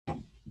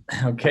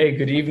Okay,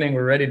 good evening.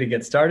 We're ready to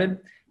get started.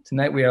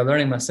 Tonight we are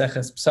learning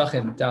Maseches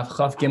Psachim, Daf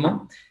Chaf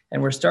Gimel,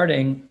 and we're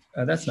starting,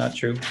 that's not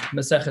true,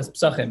 Maseches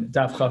Psachim,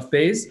 Daf Chaf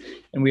Beis,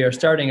 and we are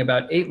starting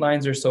about 8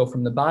 lines or so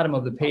from the bottom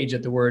of the page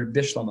at the word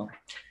Bishlama.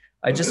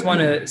 I just want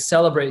to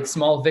celebrate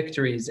small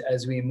victories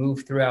as we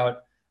move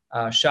throughout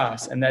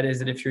Shas, and that is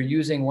that if you're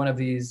using one of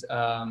these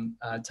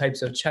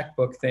types of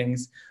checkbook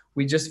things,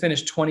 we just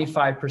finished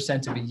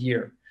 25% of a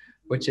year,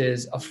 which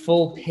is a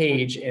full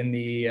page in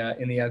the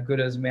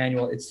Aguda's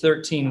manual. It's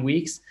 13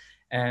 weeks,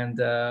 and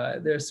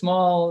there's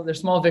small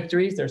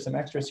victories. There's some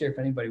extras here if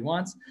anybody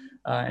wants,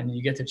 and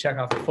you get to check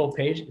off the full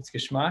page. It's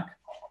Geschmack.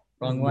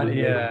 Wrong one.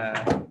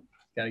 Yeah,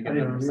 gotta get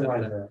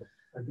another.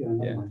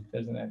 Yeah,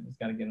 there's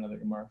got to get another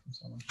Gemara from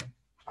someone.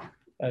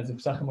 There's a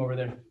Psachim over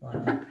there.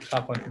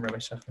 Top one from Rabbi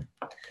Shachar.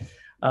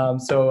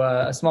 So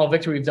a small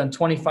victory. We've done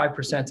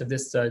 25% of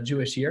this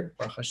Jewish year,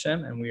 Baruch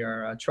Hashem, and we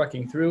are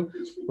trucking through.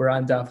 We're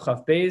on Daf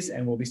Chaf Beis,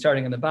 and we'll be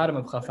starting on the bottom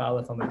of Chaf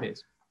Aleph on the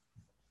Beis.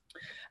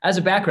 As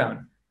a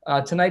background,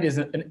 tonight is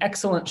an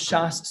excellent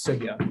Shas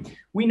Sugya.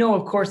 We know,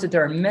 of course, that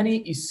there are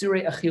many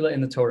Isurei Achila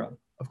in the Torah.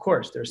 Of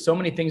course, there's so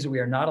many things that we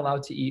are not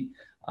allowed to eat,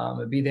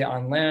 be they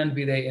on land,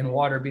 be they in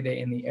water, be they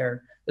in the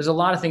air. There's a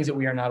lot of things that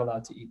we are not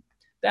allowed to eat.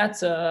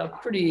 That's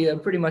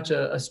pretty much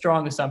a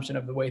strong assumption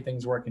of the way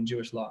things work in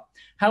Jewish law.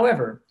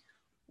 However,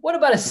 what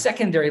about a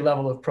secondary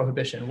level of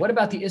prohibition? What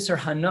about the Isser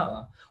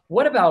Hana'a?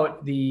 What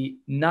about the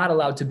not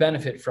allowed to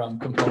benefit from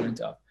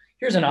component of?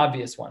 Here's an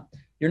obvious one.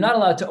 You're not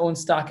allowed to own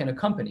stock in a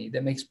company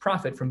that makes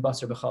profit from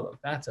Basar B'Chalav.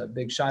 That's a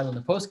big shiloh in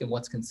the poskim,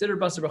 what's considered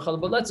Basar B'Chalav,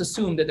 but let's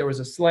assume that there was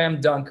a slam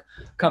dunk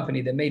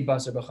company that made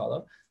Basar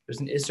B'Chalav. There's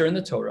an Isser in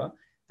the Torah.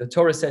 The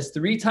Torah says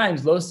 3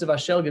 times, Lo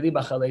Sevashel Gedi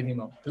B'Chalei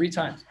Vimo, 3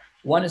 times.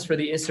 One is for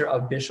the Isser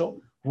of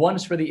Bishul, one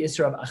is for the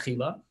Isser of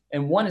Achila,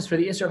 and one is for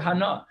the Isser of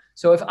Hana.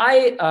 So if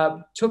I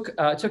took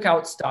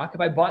out stock,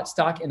 if I bought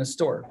stock in a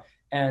store,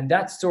 and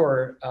that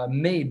store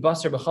made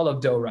Basar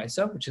B'Chalav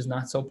D'Oraisa, which is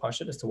not so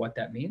pashut as to what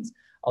that means,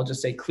 I'll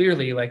just say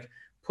clearly, like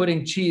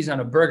putting cheese on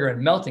a burger and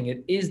melting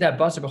it, is that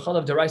Basar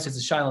B'Chalav D'Oraisa is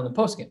a shiloh in the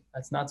poskim.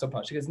 That's not so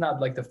pashut. It's not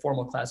like the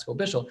formal classical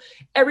Bishul.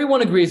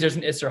 Everyone agrees there's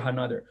an Isser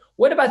Hana there.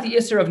 What about the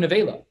Isser of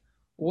Nevela?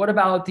 What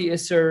about the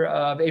Isser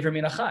of Ever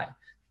Min Achai?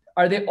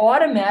 Are they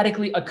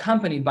automatically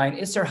accompanied by an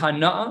Isser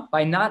Hana'a,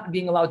 by not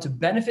being allowed to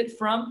benefit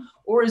from,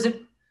 or is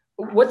it,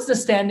 what's the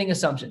standing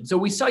assumption? So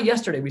we saw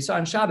yesterday, we saw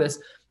in Shabbos,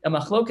 a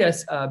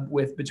machlokas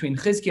between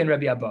Chizkiah and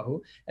Rabbi Abahu,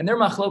 and their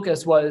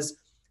machlokas was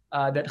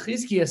that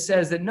Chizkiah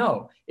says that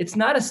no, it's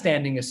not a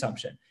standing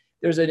assumption.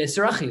 There's an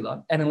Isser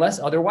Achila, and unless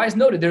otherwise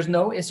noted, there's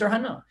no Isser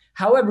Hana'a.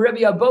 However, Rabbi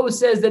Abahu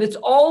says that it's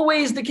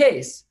always the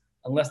case,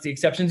 unless the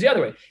exception is the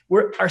other way.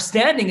 Our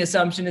standing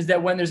assumption is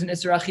that when there's an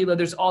Isser Achila,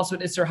 there's also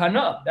an Isser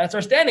Hana. That's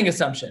our standing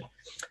assumption.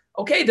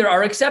 Okay, there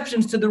are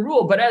exceptions to the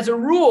rule, but as a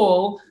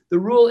rule, the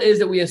rule is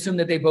that we assume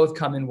that they both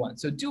come in one.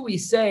 So do we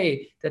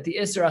say that the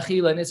Isser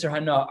Achila and Isser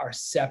Hana are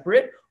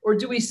separate, or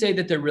do we say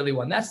that they're really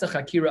one? That's the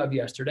Chakira of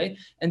yesterday.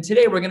 And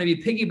today we're going to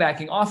be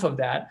piggybacking off of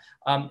that,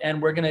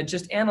 and we're going to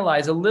just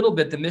analyze a little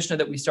bit the Mishnah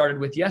that we started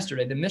with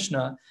yesterday, the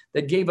Mishnah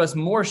that gave us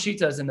more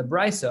shitas in the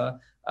Brisa,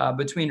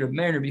 between Reb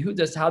Meir and Reb Yehuda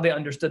as to how they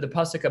understood the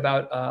pasuk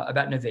about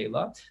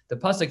nevela. The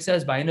pasuk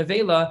says by a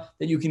nevela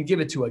that you can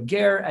give it to a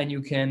ger and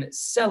you can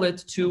sell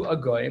it to a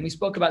goy. And we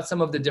spoke about some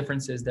of the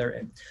differences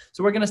therein.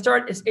 So we're going to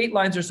start, it's 8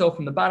 lines or so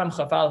from the bottom,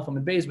 Chaf Aleph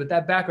Amud Beis, with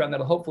that background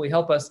that'll hopefully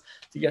help us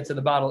to get to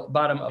the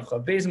bottom of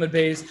Chaf Beis Amud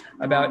Beis,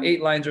 about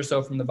 8 lines or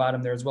so from the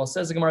bottom there as well.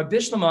 Says the Gemara,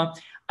 Bishlama,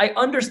 I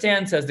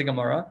understand, says the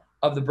Gemara,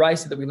 of the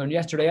Brisa that we learned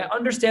yesterday, I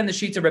understand the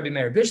sheets of Rabbi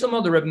Meir.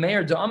 Bishlama, the Rabbi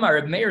Meir, Da'amar,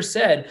 Rabbi Meir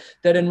said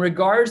that in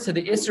regards to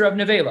the Isser of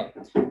Nevela,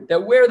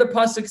 that where the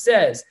pasuk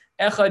says,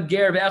 Echad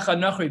ger ve'echad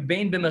nachri,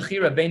 bein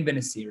b'mechira, bein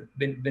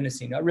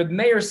b'nesina, Rabbi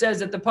Meir says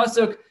that the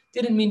pasuk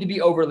didn't mean to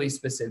be overly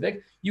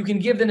specific. You can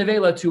give the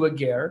Nevela to a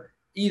ger,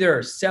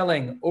 either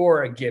selling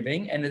or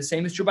giving, and the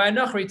same is true by a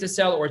nachri, to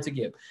sell or to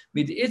give.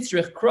 Because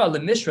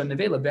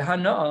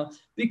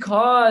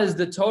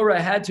the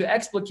Torah had to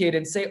explicate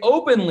and say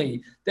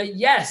openly that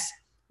yes,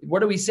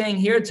 what are we saying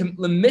here? To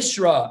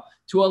lemishra,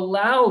 to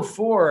allow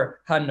for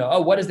hana.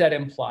 What does that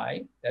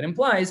imply? That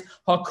implies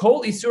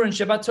hakol isurin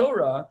shebat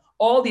Torah,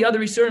 all the other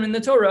isurim in the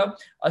Torah,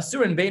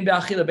 asurin bein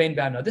be'achila bein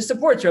be'hana. This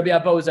supports Rabbi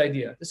Abahu's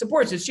idea. This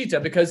supports his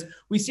shita because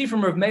we see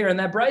from Rav Meir in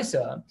that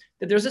brisa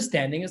that there's a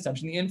standing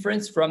assumption. The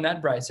inference from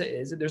that brisa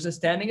is that there's a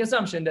standing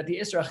assumption that the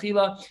Isser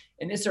Achila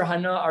and Isser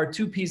Hana are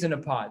 2 peas in a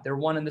pod. They're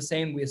one and the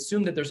same. We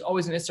assume that there's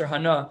always an Isser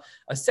Hana,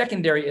 a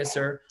secondary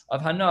Isser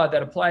of Hana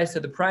that applies to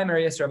the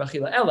primary Isser of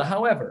Achila. Ella,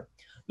 however,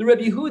 the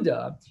Rabbi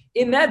Yehuda,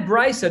 in that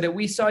brisa that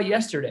we saw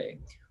yesterday,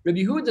 Rabbi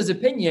Yehuda's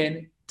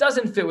opinion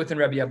doesn't fit within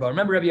Rabbi Abahu.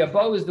 Remember, Rabbi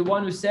Abahu is the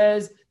one who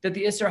says that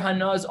the Isser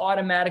Hana is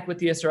automatic with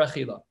the Isser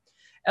Achila.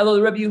 Elo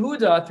Rabbi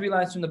Yehuda, 3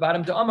 lines from the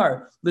bottom, to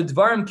Amar,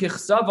 Lidvarim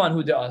kichsavan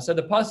huda. So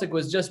the pasuk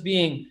was just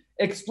being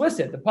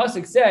explicit. The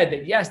pasuk said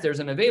that yes, there's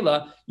an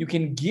avela, you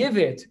can give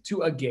it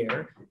to a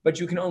ger, but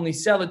you can only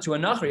sell it to a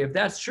nachri. If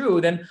that's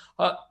true, then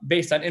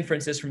based on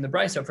inferences from the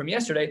brisa from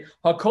yesterday,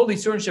 hakol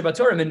isurin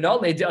shebatorah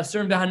minale de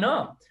asurim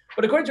v'hana.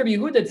 But according to Rabbi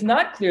Yehuda, it's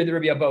not clear that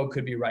Rabbi Abba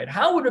could be right.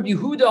 How would Rabbi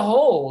Yehuda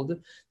hold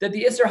that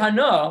the Isser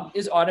Hana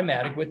is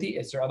automatic with the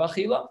Isser of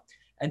Achila?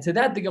 And to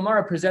that, the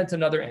Gemara presents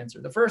another answer.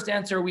 The first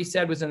answer we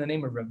said was in the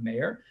name of Rav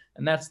Meir,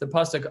 and that's the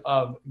pasuk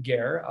of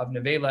Ger, of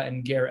Nevela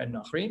and Ger and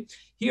Nachri.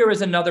 Here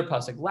is another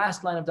pasuk.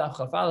 Last line of Daf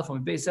Chaf Aleph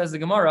on base says the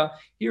Gemara.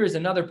 Here is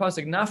another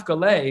pasuk,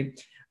 Nafkalei.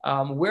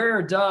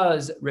 Where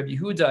does Rabbi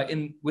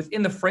Yehuda,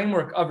 within the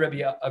framework of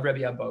Rabbi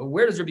Abba,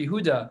 where does Rabbi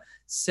Yehuda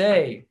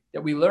say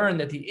that we learn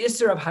that the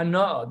Isser of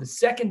Hana, the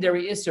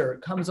secondary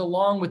Isser, comes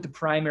along with the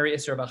primary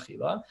Isser of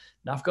Achila?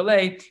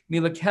 Nafkalei,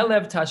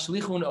 milakelev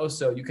tashlichun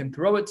oso. You can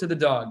throw it to the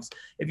dogs.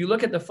 If you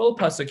look at the full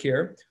pasuk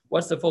here,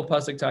 what's the full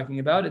pasuk talking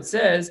about? It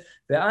says,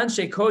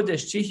 ve'anshe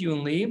kodesh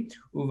chihyun li,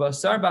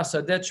 uvasar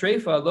basadet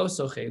treifa lo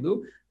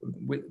sochelu.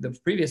 The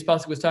previous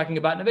pasuk was talking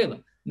about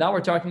Nevela. Now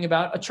we're talking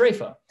about a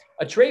treifa.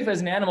 A treifa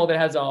is an animal that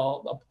has a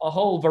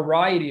whole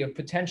variety of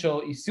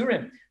potential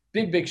isurim.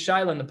 Big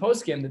shaila in the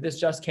poskim that this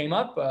just came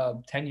up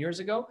 10 years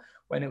ago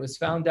when it was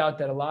found out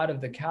that a lot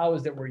of the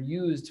cows that were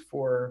used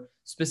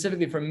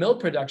specifically for milk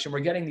production were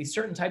getting these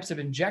certain types of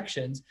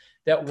injections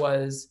that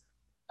was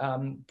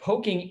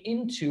poking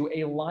into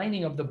a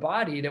lining of the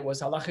body that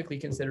was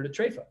halachically considered a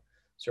treifa.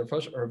 So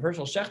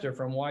Herschel Schechter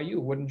from YU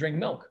wouldn't drink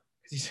milk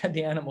because he said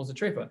the animal's a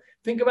treifa.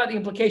 Think about the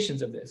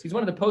implications of this. He's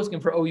one of the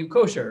poskim for OU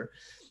kosher.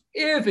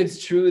 If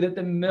it's true that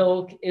the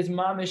milk is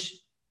mamish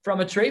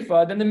from a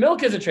treifa, then the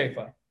milk is a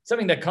treifa.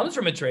 Something that comes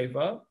from a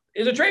treifa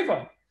is a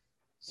treifa.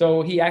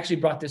 So he actually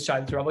brought this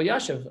shayla to Rav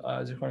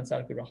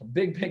Yashiv.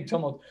 Big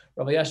tumult.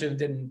 Rav Yashiv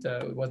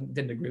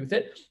didn't agree with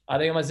it. I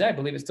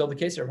believe it's still the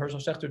case. Herschel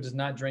Schechter does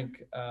not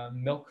drink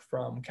milk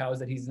from cows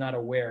that he's not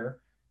aware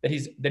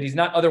that he's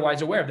not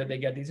otherwise aware of that they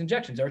get these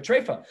injections. They're a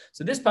treifa.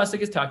 So this pasuk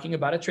is talking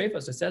about a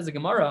treifa. So it says the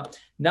Gemara,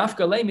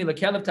 nafkalei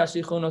milakelev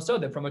tashlichun oso,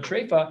 that from a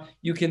treifa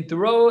you can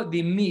throw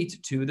the meat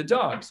to the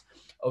dogs.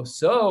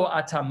 Oso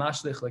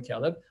atamashlich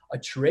lekelev, a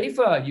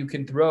treifa you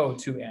can throw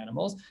to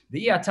animals.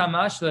 The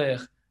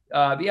atamashlich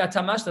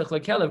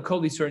lekelev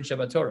kol isur in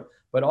Shabbat Torah.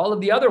 But all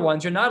of the other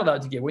ones you're not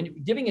allowed to give. When you're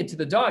giving it to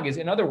the dog is,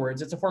 in other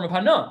words, it's a form of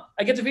hana.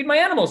 I get to feed my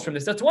animals from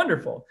this. That's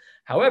wonderful.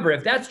 However,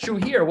 if that's true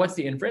here, what's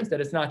the inference?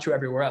 That it's not true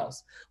everywhere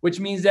else.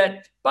 Which means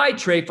that by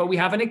treifa, we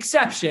have an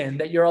exception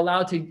that you're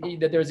allowed to,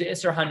 that there's an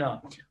isser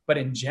hana. But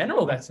in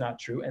general, that's not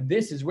true. And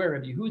this is where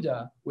Rabbi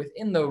Yehuda,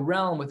 within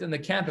the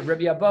camp of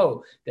Rabbi Abba,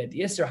 that the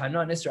isser hana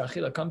and isser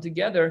achila come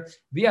together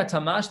via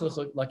tamash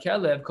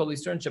lakelev kol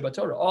isur in Shabbat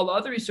Torah. All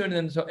other isur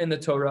in the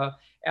Torah,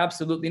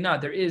 absolutely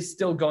not. There is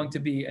still going to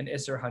be an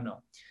isser hana.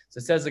 So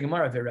it says the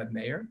Gemara of Reb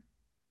Meir.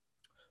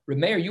 Reb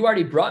Meir, you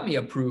already brought me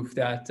a proof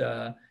that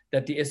the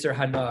isser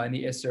hana and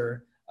the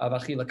isser of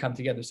achila come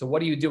together. So what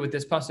do you do with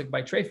this pasuk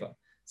by treifa?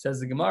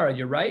 Says the Gemara,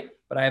 you're right,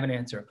 but I have an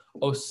answer.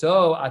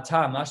 Oso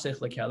ata mashlech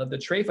lekelev, the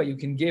treifa you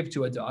can give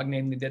to a dog,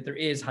 namely that there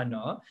is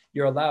hana.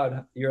 You're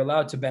allowed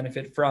to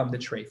benefit from the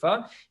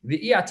treifa.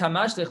 V'i ata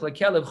mashlech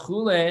lekelev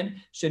chulen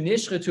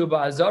shenishchetu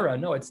ba'azara.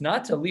 No, it's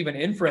not to leave an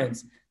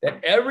inference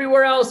that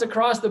everywhere else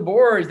across the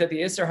board that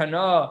the isser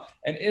hana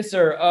and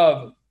isser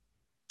of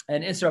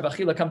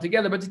achila come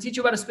together, but to teach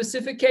you about a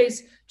specific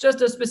case,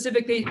 just a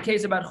specific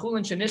case about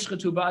chulin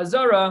shenishchetu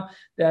ba'azara,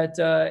 that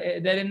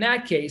in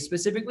that case,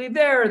 specifically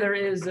there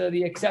is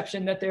the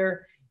exception that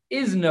there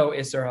is no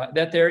isser,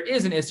 that there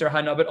is an isser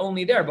hana, but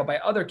only there. But by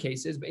other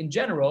cases, but in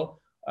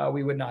general,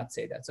 we would not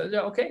say that. So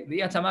okay, so he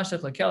gets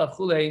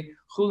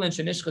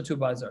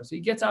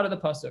out of the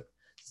pasuk.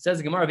 Says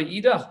the Gemara,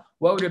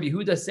 what would Rabbi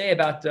Yehuda say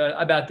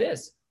about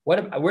this?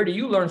 Where do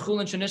you learn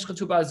chulin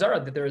shenishchetu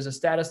ba'azara, that there is a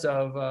status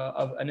of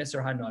an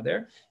isser hana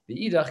there? The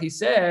idach, he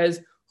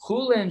says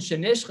chulin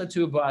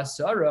shenishchetu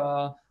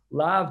ba'azara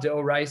lav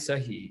deoraisa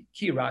hi.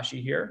 Key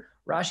Rashi here.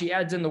 Rashi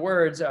adds in the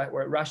words,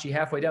 Rashi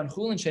halfway down,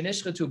 chulin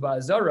shenishchetu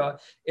ba'azara,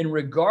 in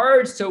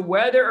regards to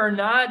whether or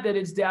not that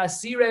it's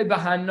de'asire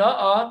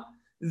b'hana'a.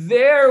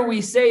 There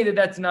we say that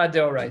that's not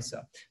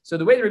deoraisa. So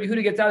the way that Rabbi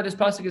Yehuda gets out of this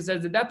pasuk, it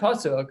says that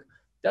pasuk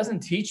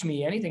doesn't teach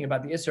me anything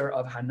about the isser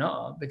of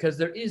hana, because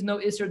there is no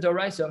isser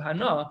doraisa of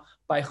hana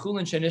by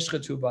chulin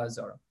shenishchetu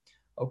ba'azara.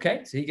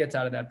 Okay, so he gets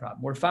out of that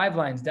problem. We're 5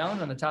 lines down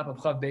on the top of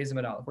Chav Beis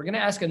Amud Aleph. We're going to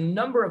ask a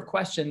number of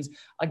questions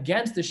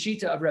against the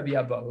shita of Rabbi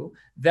Abahu.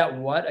 That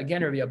what?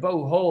 Again, Rabbi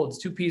Abahu holds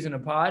 2 peas in a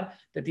pod,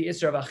 that the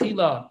isser of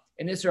achila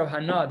and isser of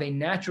hana, they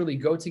naturally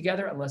go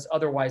together unless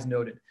otherwise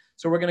noted.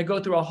 So we're going to go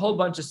through a whole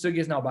bunch of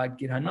sugyas now about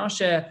Gid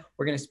Hanashe.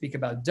 We're going to speak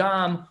about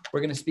Dam. We're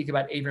going to speak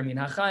about Avram Min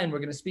HaChaim. We're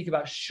going to speak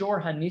about Shor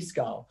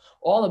HaNiskal.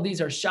 All of these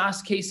are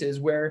Shas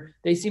cases where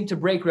they seem to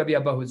break Rabbi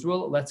Abahu's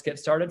rule. Let's get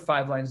started.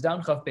 5 lines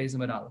down. Chav Beis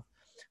Amud Aleph.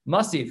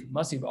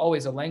 Masiv,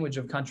 always a language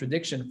of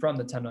contradiction from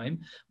the Tanaim.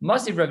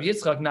 Masiv Rav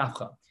Yitzchak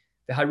Nafcha.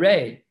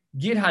 V'harei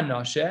Gid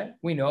Hanashe.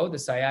 We know the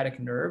sciatic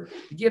nerve.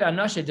 Gid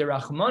Hanashe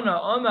derachmana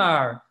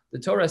Omar. The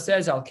Torah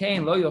says, "Al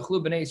kain lo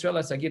yochlu bnei Yisrael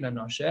as gid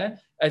hanashe,"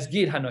 as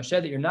gid hanashe,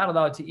 that you're not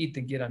allowed to eat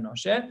the gid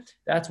hanashe.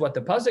 That's what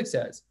the pasuk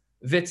says.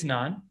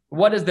 Vitnan.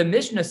 What does the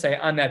Mishnah say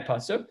on that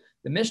pasuk?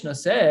 The Mishnah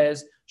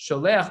says,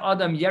 Sholech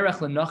Adam Yerech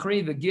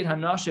Lenachri v'gid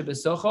hanashe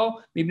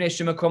b'socho mibnei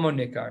shemakomo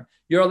nikar.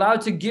 You're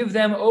allowed to give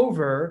them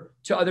over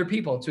to other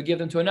people, to give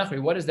them to a nachri.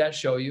 What does that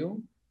show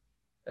you?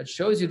 That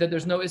shows you that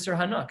there's no Isser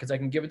Hana, because I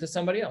can give it to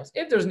somebody else.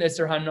 If there's an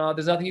Isser Hana,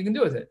 there's nothing you can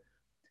do with it.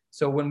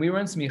 So when we were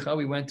in Smicha,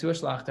 we went to a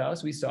shlacht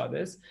house, we saw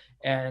this,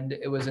 and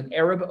it was an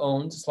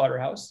Arab-owned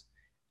slaughterhouse.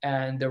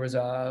 And there was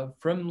a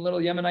from little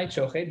Yemenite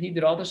shochet. He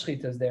did all the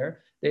shchitas there.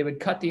 They would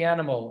cut the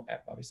animal,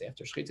 obviously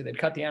after shchita, they'd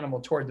cut the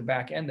animal toward the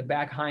back end. The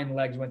back hind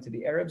legs went to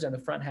the Arabs, and the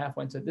front half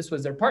went to, this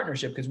was their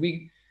partnership, because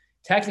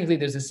technically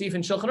there's a sif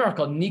in Shulchan Aruch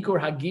called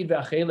Nikur Hagid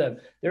Ve'achelev.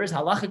 There is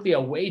halachically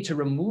a way to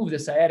remove the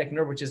sciatic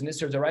nerve, which is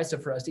Nisr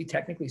Daraisa for us.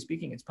 Technically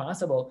speaking, it's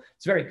possible.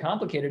 It's very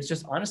complicated. It's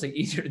just honestly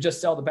easier to just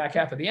sell the back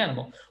half of the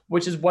animal,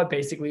 which is what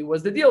basically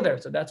was the deal there.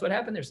 So that's what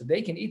happened there. So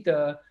they can eat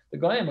the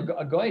goyim.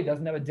 A goy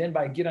doesn't have a din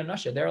by Gid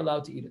Hanashe. They're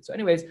allowed to eat it. So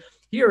anyways,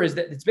 here is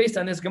that it's based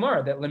on this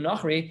Gemara that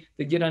Lenachri,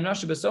 the Gid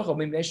Hanashe B'socho,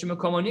 Mimnei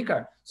Shemakomo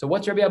Nikar. So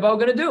what's Rabbi Abba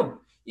going to do?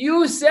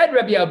 You said,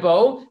 Rabbi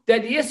Abba,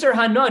 that Yisr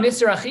Hana and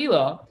Yisr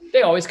Achila,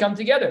 they always come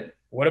together.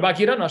 What about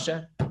Gid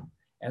Hanashe?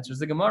 Answers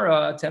the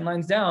Gemara 10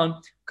 lines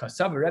down.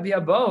 Kasav Rabbi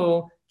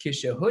Abba,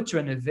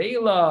 Kishehutra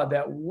Nevela,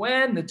 that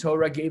when the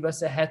Torah gave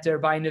us a heter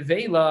by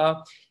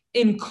Nevela,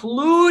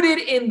 included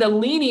in the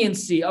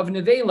leniency of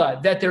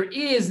Nevela, that there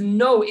is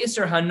no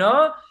Isser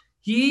Hana,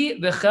 he,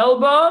 the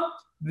Chelba,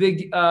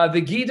 the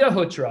Gida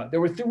Hutra.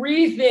 There were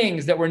three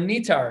things that were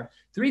nitar,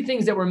 three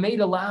things that were made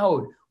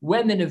allowed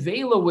when the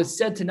Nevela was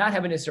said to not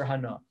have an Isser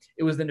Hana.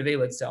 It was the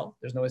Nevela itself.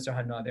 There's no Isser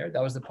Hana there.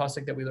 That was the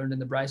pasuk that we learned in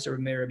the Brisa of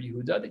Meir Rabbi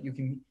Yehuda, that you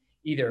can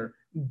either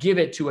give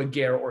it to a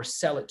ger or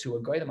sell it to a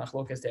goy, the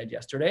machlokas they had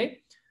yesterday.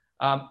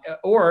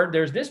 Or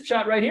there's this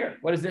pshat right here.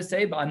 What does this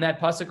say on that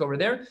pasuk over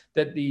there?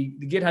 That the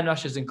Gid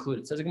Hanash is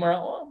included. Says the Gemara,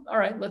 all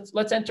right,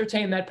 let's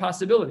entertain that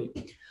possibility.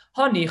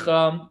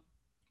 Hanicha,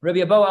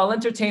 Rabbi Abba, I'll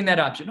entertain that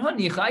option.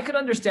 Hanicha, I could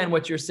understand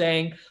what you're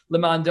saying.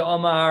 Leman de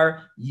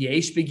Omar,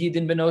 yesh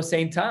begidin beno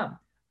sein tam.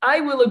 I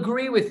will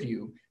agree with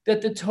you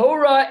that the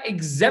Torah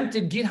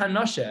exempted Gid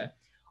Hanashe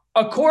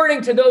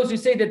according to those who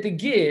say that the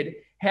Gid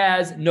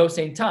has no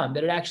sein tam,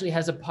 that it actually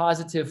has a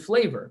positive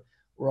flavor.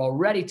 We're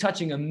already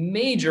touching a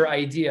major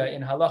idea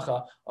in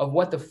halacha of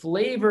what the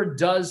flavor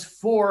does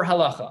for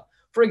halacha.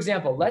 For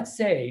example, let's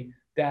say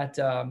that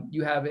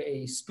you have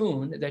a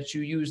spoon that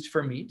you used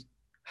for meat,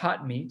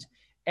 hot meat,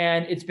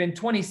 and it's been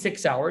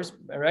 26 hours,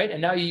 right?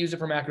 And now you use it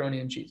for macaroni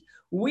and cheese.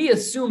 We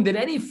assume that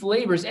any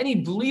flavors,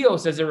 any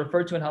blios, as they're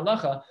referred to in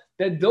halacha,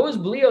 that those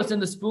blios in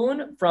the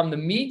spoon from the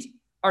meat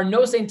are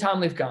no sein tam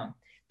lifgam.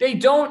 They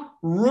don't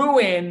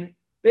ruin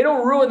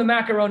the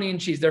macaroni and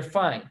cheese. They're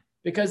fine.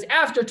 Because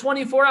after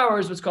 24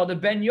 hours, what's called a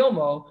ben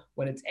yomo,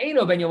 when it's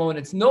eno ben yomo, when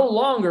it's no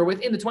longer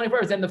within the 24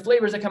 hours, then the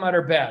flavors that come out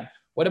are bad.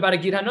 What about a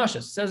Gid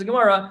Hanashe? Says the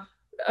Gemara,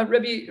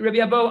 Rabbi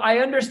Abba, I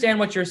understand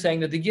what you're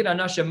saying, that the Gid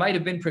Hanashe might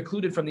have been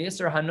precluded from the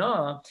Isser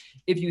Hana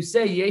if you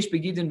say yesh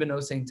begidin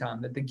beno sein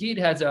tam, that the Gid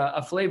has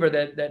a flavor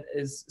that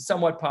is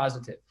somewhat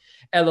positive.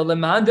 But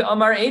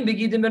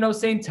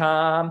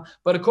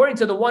according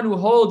to the one who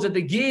holds that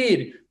the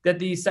Gid, that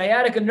the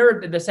sciatic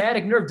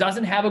nerve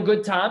doesn't have a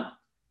good tam,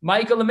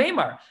 Michael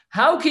Lememar,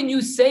 how can you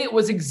say it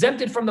was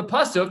exempted from the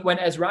pasuk when,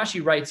 as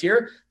Rashi writes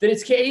here, that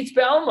it's ke'etz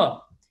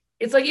be'alma?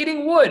 It's like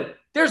eating wood.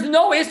 There's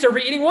no Isser for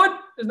eating wood.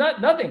 There's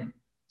nothing.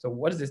 So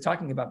what is this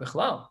talking about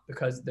bichlal?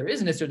 Because there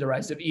is an Isser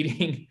deraisa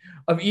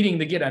of eating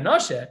the Gid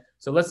Hanashe.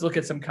 So let's look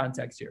at some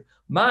context here.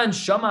 Man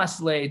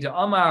shamasle de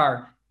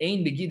amar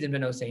ein begidin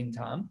beno sein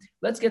tam.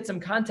 Let's get some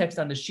context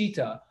on the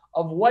shita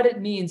of what it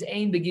means,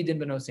 ein begidin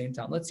beno sein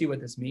tam. Let's see what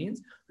this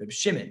means. Reb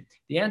Shimon.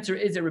 The answer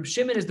is that Reb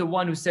Shimon is the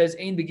one who says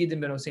ein begidin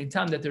beno sein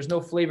tam, that there's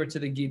no flavor to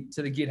the Gid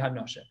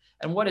Hanashe.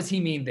 And what does he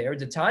mean there?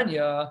 The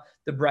Tanya,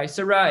 the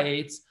Brisa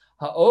writes,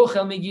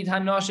 ha'ochel megid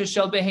hanashe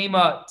shel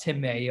behema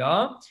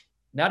temeya.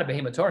 Not a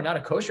behema Torah, not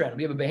a kosher animal.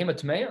 You have a behema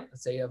temeya.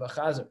 Let's say you have a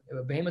chazer. You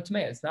have a behema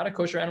temeya. It's not a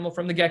kosher animal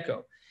from the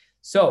get-go.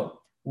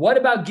 So what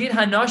about Gid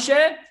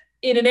Hanashe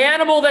in an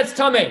animal that's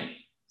tamei?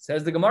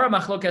 Says the Gemara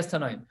Machlokas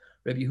Tanaim.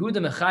 Rabbi Yehuda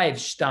Mechayev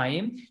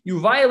Shtayim, you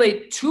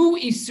violate two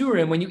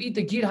isurim when you eat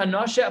the Gid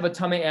Hanashe of a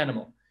tamei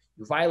animal.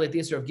 You violate the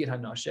isur of Gid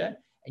Hanashe,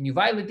 and you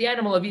violate the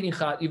animal of eating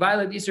chaz. You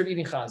violate the isur of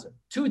eating chazer.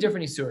 Two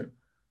different isurim.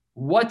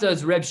 What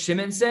does Reb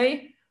Shimon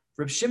say?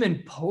 Reb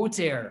Shimon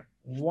poter,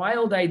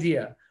 wild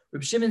idea.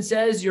 Reb Shimon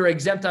says you're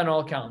exempt on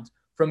all counts.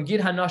 From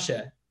Gid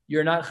Hanashe,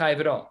 you're not chayiv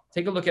at all.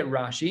 Take a look at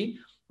Rashi.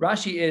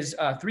 Rashi is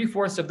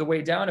 3/4 of the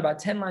way down, about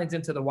 10 lines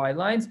into the wide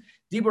lines.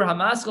 Dibur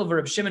hamaschel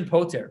v'Reb Shimon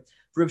poter.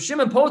 Reb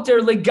Shimon poter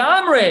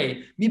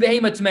legamre mi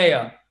behema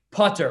tmeya.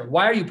 Potter.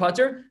 Why are you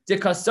potter? De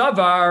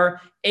kasavar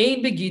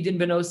ein begidin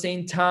beno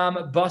sein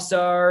tam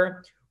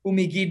basar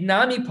umigid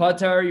nami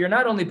potter. You're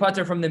not only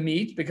potter from the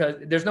meat, because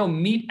there's no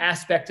meat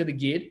aspect to the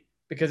gid,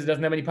 because it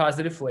doesn't have any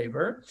positive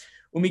flavor.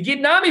 Umigid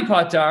nami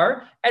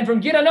patar, and from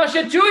Gid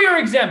Hanashe too you're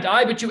exempt.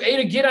 But you ate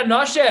a Gid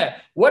Hanashe.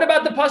 What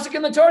about the pasuk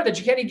in the Torah that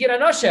you can't eat Gid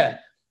Hanashe?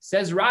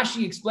 Says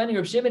Rashi, explaining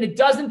Reb Shimon, it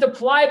doesn't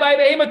apply by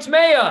behema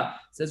tmeya.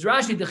 Says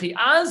Rashi, Dechi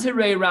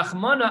azherei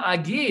rachmana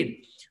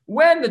agid.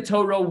 When the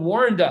Torah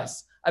warned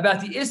us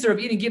about the isser of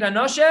eating Gid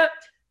Hanashe,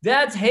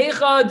 That's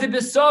Hecha de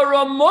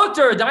Besara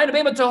Mutter, Daina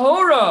Behema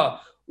Tahora.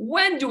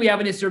 When do we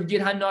have an Isser of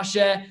Gid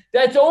Hanashe?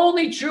 That's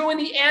only true when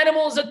the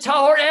animal is a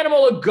Tahor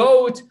animal, a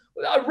goat,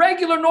 a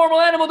regular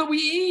normal animal that we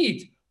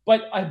eat.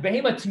 But a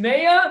Behema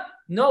Tmeya?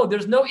 No,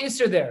 there's no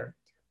Isser there.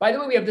 By the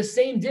way, we have the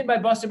same din by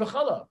Basar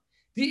B'chalav.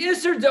 The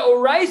Isser de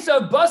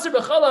Oraisa of Basar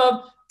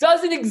B'chalav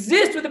doesn't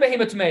exist with the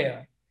Behema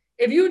Tmeya.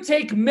 If you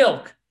take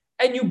milk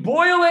and you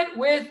boil it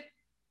with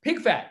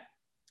pig fat,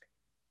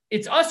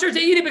 it's usher to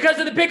eat it because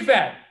of the pig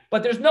fat.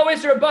 But there's no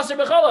Isser of Basar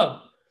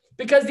B'chalav.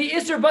 Because the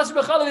Isser of Basar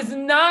B'chalav is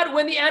not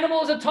when the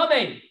animal is a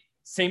Tameh.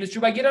 Same is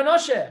true by Gid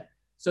Hanashe.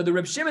 So the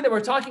Reb Shimon that we're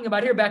talking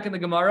about here back in the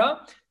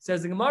Gemara,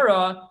 says the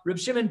Gemara, Reb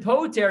Shimon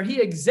Poter, he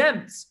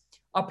exempts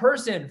a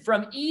person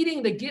from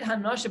eating the Gid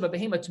Hanashe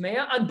B'Behema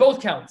Tmeya on both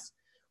counts.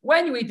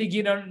 When you eat the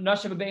Gid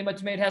Hanashe B'Behema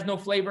Tmeya, it has no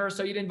flavor,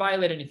 so you didn't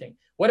violate anything.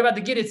 What about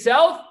the Gid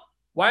itself?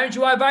 Why aren't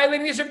you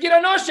violating the Isser of Gid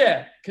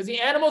Hanashe? Because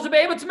the animal's a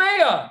B'Behema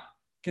Tmeya.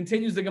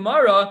 Continues the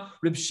Gemara,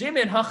 Reb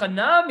Shimon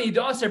Hachanami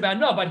Da'aser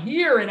Ba'ana. But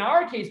here, in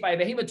our case, by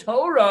Behema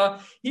Torah,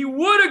 he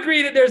would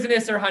agree that there's an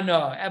Isser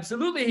Hana.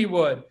 Absolutely, he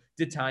would.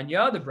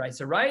 Titania, the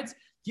Brisa writes,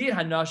 Gid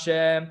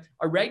Hanashe,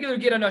 a regular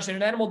Gid Hanashe,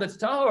 an animal that's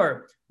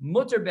tahor,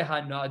 Mutter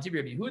Behana. Rabbi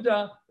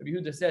Yehuda. Rabbi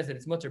Yehuda says that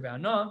it's Mutter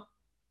Behana.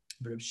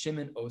 Reb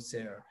Shimon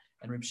Oser,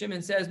 and Reb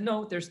Shimon says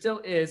no, there still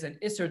is an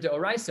Isser de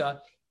Oraisa,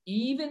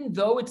 even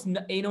though it's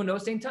Eino no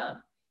Saint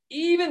Tam.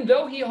 Even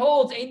though he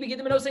holds Ein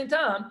Begidim no Saint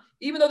Tam,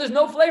 even though there's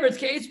no flavor, it's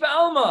Ke'etz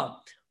Ba'alma.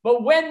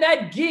 But when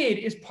that gid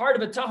is part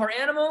of a tahor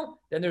animal,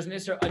 then there's an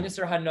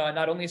Isser Hana,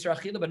 not only Isser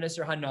Achila, but an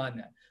Isser Hana in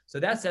that. So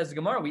that says the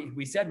Gemara.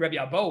 We said Rabbi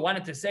Abo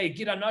wanted to say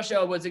Gid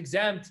Hanashe was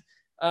exempt.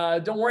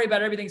 Don't worry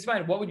about it, everything's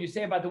fine. What would you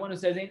say about the one who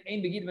says Ein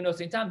Begidim no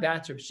Saint Tam?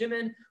 That's Reb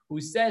Shimon, who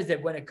says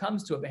that when it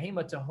comes to a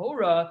Behema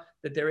Tahora,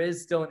 that there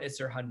is still an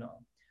Isser Hana.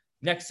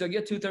 Next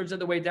sugya, 2/3 of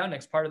the way down,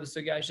 next part of the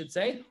sugya, I should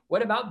say.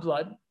 What about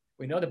blood?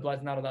 We know that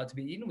blood's not allowed to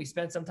be eaten. We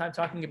spent some time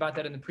talking about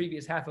that in the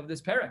previous half of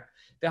this parak.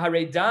 The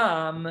Harei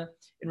Dam,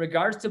 in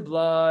regards to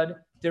blood,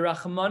 the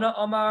Rachmana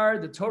Amar,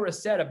 the Torah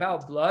said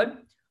about blood,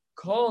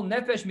 Kol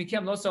nefesh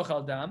mikem lo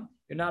sochal dam.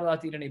 You're not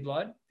allowed to eat any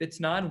blood.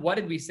 Vitnan, what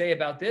did we say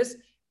about this?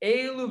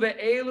 Elu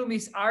ve'elu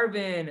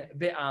misarvin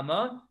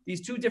be'ama.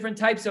 These two different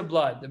types of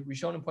blood. The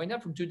Rishonim point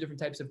out from two different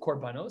types of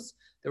korbanos.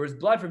 There was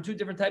blood from two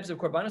different types of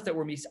korbanos that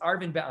were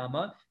misarvin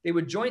be'ama. They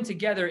would join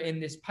together in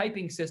this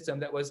piping system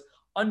that was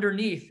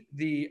underneath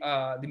the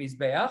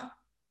mizbeach,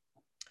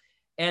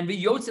 and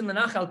v'yotzin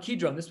l'nachal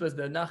Kidron. This was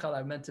the nachal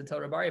I meant to tell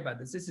Rabari about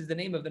this. This is the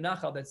name of the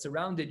nachal that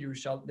surrounded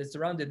Yerushalayim, that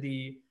surrounded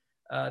the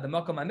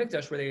Makom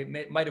HaMikdash, where they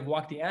might have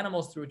walked the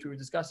animals through, which we were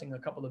discussing a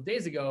couple of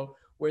days ago,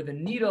 where the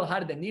needle, how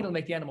did the needle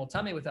make the animal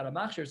tamei without a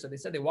machshir? So they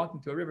said they walked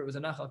into a river, it was a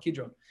Nachal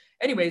Kidron.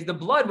 Anyways, the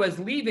blood was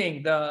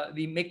leaving the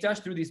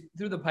Mikdash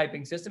through the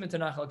piping system into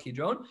Nachal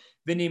Kidron.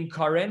 V'nim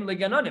karen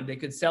leganonim. They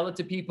could sell it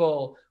to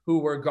people who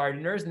were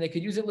gardeners, and they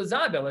could use it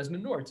lezabel, as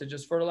manure, to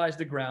just fertilize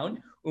the ground.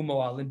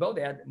 Umoalimbo,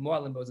 they had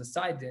moalimbo as a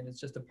side din. It's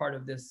just a part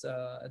of this,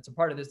 it's a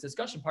part of this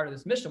discussion, part of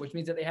this mission, which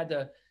means that they had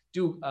to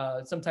do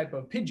some type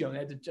of pidyon. They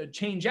had to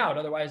change out.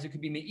 Otherwise, it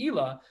could be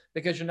me'ila,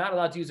 because you're not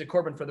allowed to use a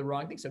korban for the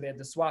wrong thing. So they had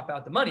to swap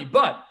out the money.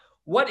 But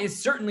what is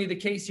certainly the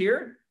case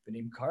here? That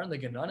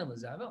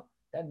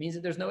means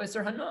that there's no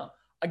Isser Hana.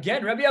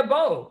 Again, Rabbi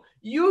Abo,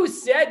 you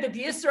said that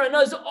the Isser Hana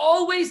is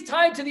always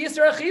tied to the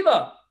Isser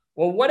Achila.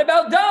 Well, what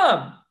about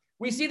Dam?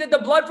 We see that the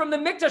blood from the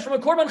Mikdash, from a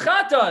korban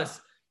chatas,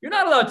 you're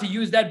not allowed to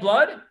use that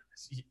blood.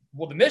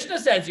 Well, the Mishnah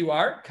says you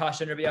are.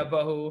 Kashan Rabbi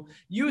Abahu.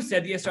 You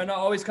said the Isser Hana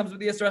always comes with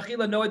the Isser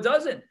Achila. No, it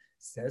doesn't.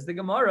 Says the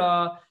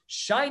Gemara,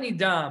 shiny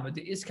dam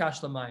the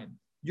iskash lamayim.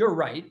 You're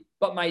right,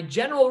 but my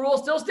general rule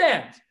still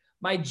stands.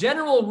 My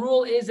general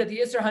rule is that the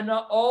Isser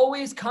Hana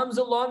always comes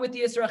along with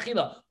the Isser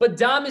Achila, but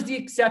dam is the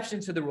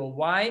exception to the rule.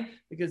 Why?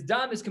 Because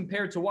dam is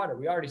compared to water.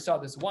 We already saw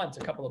this once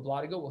a couple of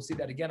blot ago. We'll see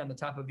that again on the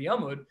top of the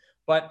Amud.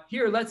 But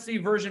here, let's see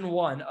version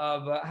 1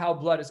 of how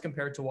blood is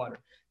compared to water.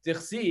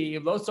 That's what the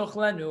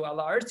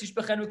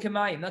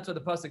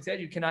pasuk said.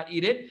 You cannot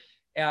eat it.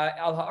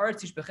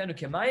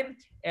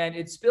 And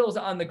it spills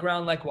on the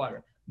ground like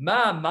water.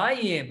 Ma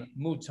mayim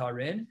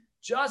mutarin.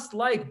 Just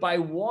like by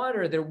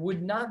water, there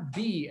would not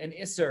be an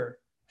Isser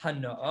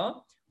Hana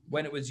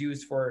when it was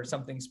used for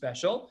something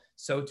special.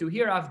 So to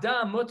hear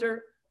Avdam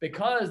mutter,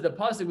 because the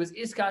pasuk was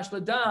Iskash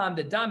Ladam,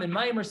 the Dam and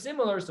Mayim are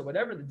similar. So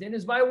whatever the din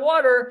is by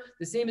water,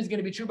 the same is going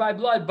to be true by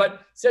blood.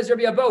 But says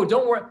Rabbi Abo,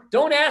 don't worry,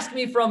 don't ask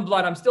me from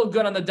blood. I'm still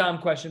good on the Dam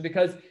question,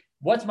 because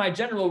what's my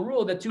general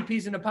rule? That two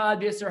peas in a pod,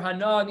 the Isser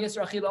Hana and the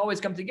Isser Achila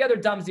always come together.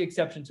 Dam's the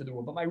exception to the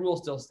rule, but my rule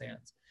still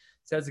stands.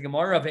 Says the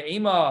Gemara,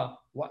 Ve'ema,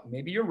 what?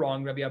 Maybe you're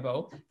wrong, Rabbi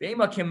Abo.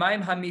 Ve'ema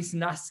kemaim hamis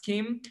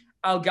naskim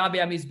al gabi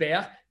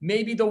hamizbeach.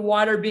 Maybe the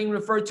water being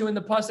referred to in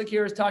the pasuk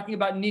here is talking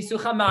about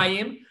nisuch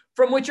hamayim,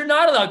 from which you're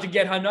not allowed to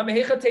get hana.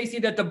 Mehecha teisi,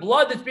 that the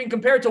blood that's being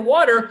compared to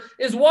water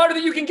is water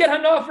that you can get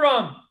hana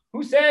from.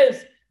 Who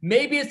says?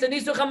 Maybe it's the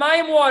nisuch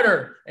hamayim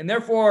water, and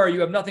therefore you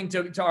have nothing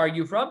to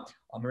argue from.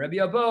 Amar Rabbi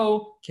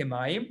Abo,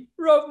 kemayim,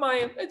 rov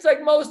mayim. It's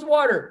like most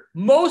water.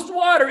 Most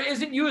water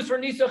isn't used for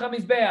nisuch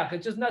hamizbeach.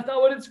 It's just that's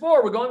not what it's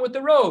for. We're going with the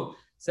rov.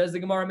 Says the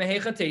Gemara,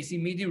 Mehecha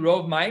Tesi Midi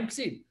Rov Mayim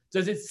Ksiv.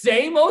 Does it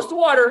say most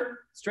water?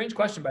 Strange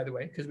question, by the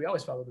way, because we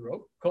always follow the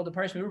Rov. Called the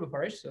Parish Meruba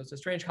Parish, so it's a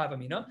strange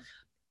Chavamina.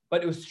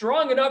 But it was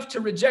strong enough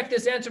to reject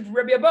this answer from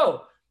Rabbi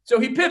Abo.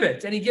 So he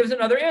pivots and he gives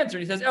another answer.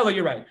 He says, Ella,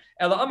 you're right.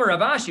 Ella Amar Rav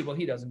Ashi. Well,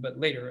 he doesn't, but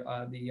later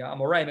the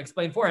Amoraim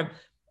explained for him.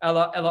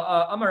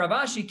 Ella Amar Rav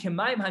Ashi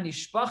Kemaim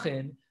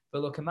Hanishpachin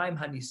velo Kemaim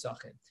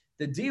Hanisachin.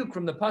 The diuk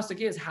from the pasuk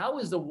is, how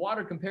is the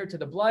water compared to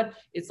the blood?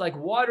 It's like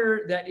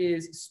water that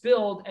is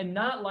spilled and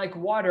not like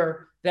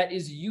water that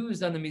is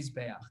used on the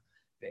mizbeach.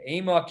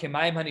 Okay,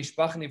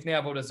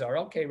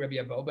 Rabbi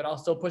Abo, but I'll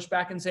still push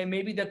back and say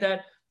maybe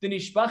the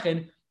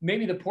nishpachin,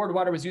 maybe the poured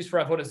water was used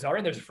for avodah zarah,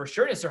 and there's for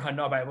sure nisur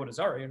hana by avodah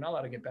zarah. You're not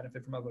allowed to get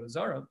benefit from avodah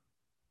zarah.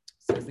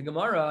 Says the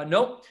Gemara,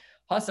 nope.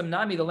 Hasam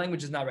nami, the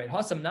language is not right.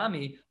 Hasam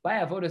nami by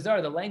avodah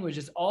zarah, the language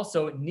is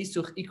also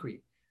nisuch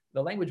ikri.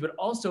 The language would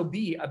also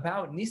be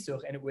about nisuch,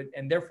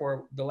 and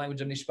therefore the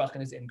language of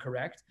nishpachin is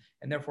incorrect,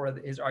 and therefore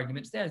his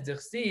argument stands.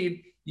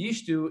 Dichsiv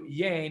yishtu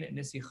yain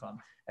nisicham,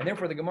 and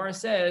therefore the Gemara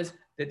says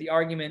that the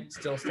argument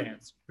still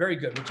stands. Very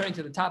good. Returning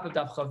to the top of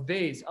Daf Chav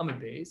Beis Amud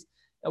Beis.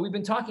 Now we've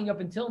been talking up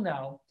until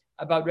now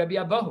about Rabbi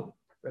Abahu.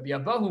 Rabbi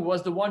Abahu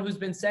was the one who's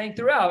been saying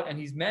throughout, and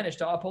he's managed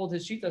to uphold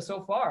his shita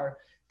so far,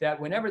 that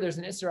whenever there's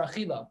an Isser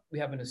Achila, we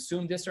have an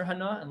assumed Isser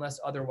Hana unless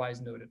otherwise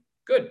noted.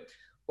 Good.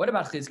 What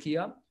about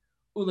Chizkiah?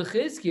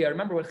 Ulechizkiah,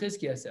 remember what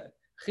Chizkiah said.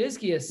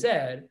 Chizkiah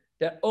said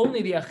that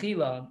only the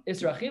Achila,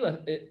 Isser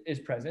Achila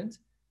is present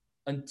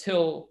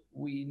until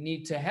we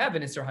need to have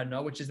an Isser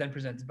Hana, which is then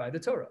presented by the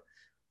Torah.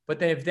 But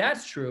then if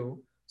that's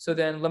true, so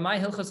then Lamai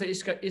Hilchasa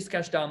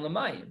Iskash Dam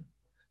Lamayim.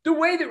 The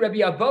way that Rabbi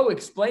Abo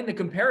explained the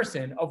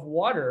comparison of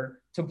water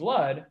to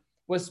blood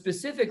was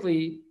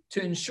specifically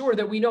to ensure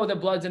that we know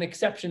that blood's an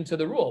exception to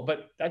the rule.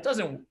 But that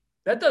doesn't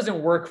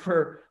work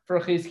for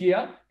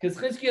Chizkiah, because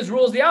Chizkiah's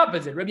rule is the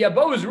opposite. Rabbi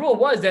Abo's rule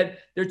was that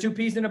there are two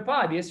peas in a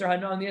pod, the Yisr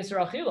Hana and the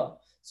Yisr Achila.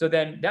 So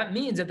then that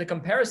means that the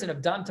comparison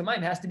of Dam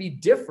Tamayim has to be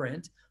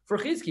different for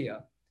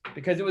Chizkiah,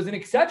 because it was an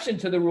exception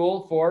to the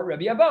rule for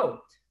Rabbi Abo.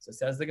 So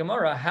says the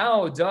Gemara,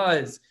 how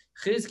does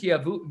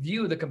Chizkiah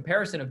view the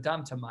comparison of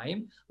Dam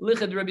Tamayim?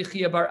 Lichad Rabbi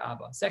Chia bar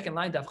Abba. Second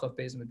line, Daf Chav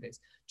Beis Amud Beis.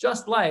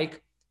 Just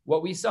like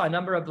what we saw a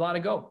number of blot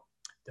ago.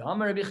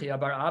 Dam Rabbi Chia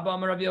bar Abba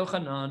Amar Rabbi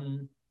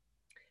Yochanan.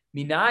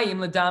 Minayim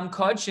ledam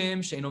kodshim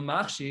sheinu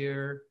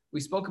machshir.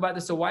 We spoke about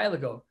this a while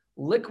ago.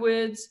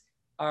 Liquids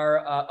are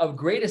of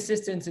great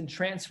assistance in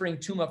transferring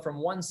tuma from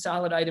one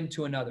solid item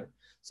to another.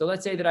 So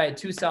let's say that I had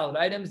two solid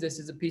items. This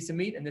is a piece of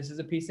meat and this is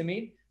a piece of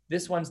meat.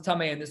 This one's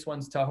tameh and this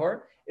one's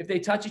tahor. If they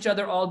touch each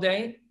other all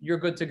day, you're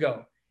good to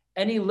go.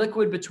 Any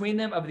liquid between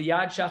them of the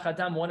yad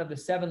shachatam, one of the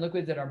 7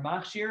 liquids that are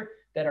machshir,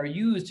 that are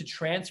used to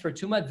transfer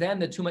tuma, then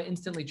the tuma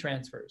instantly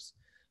transfers.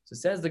 So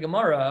says the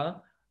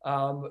Gemara,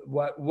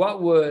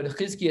 what would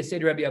Chizkiah say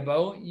to Rabbi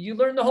Abo? You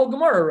learned the whole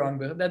Gemara wrong,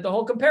 that the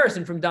whole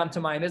comparison from Dam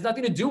Tamayim has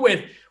nothing to do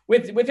with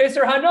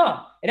Yisr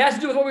Hana. It has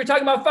to do with what we were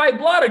talking about 5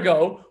 blot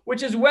ago,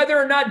 which is whether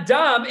or not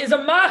Dam is a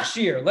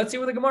machshir. Let's see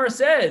what the Gemara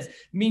says.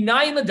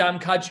 Minayim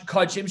ledam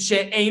kodshim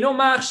she'eino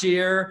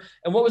machshir.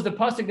 And what was the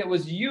pasuk that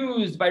was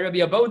used by Rabbi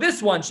Abo?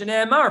 This one,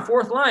 Shne'emar,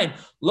 4th line.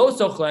 Lo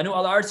sochlenu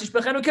al artz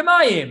yishbechenu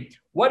kemayim.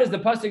 What does the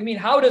pasuk mean?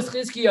 How does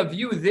Chizkiah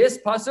view this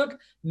pasuk?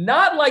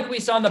 Not like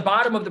we saw on the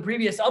bottom of the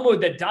previous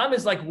Amud, that Dam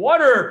is like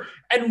water,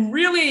 and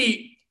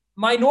really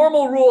my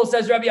normal rule,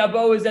 says Rabbi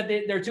Abo, is that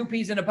there are 2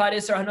 peas in a pot,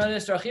 Isra Hana and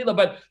Isra Achila,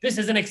 but this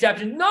is an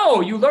exception.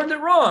 No, you learned it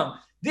wrong.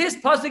 This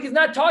pasuk is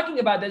not talking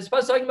about that. This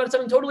pasuk is talking about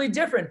something totally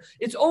different.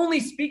 It's only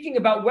speaking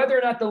about whether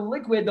or not the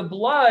liquid, the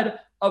blood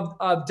of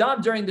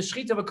Dam during the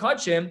Shechita of a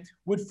Kodshim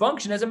would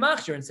function as a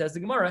machshir. And says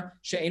the Gemara,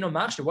 she'eino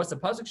machshir. What's the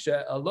pasuk?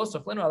 Lo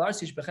soflenu al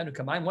artz yishbechenu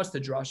kemayim. What's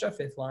the drasha?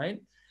 5th line.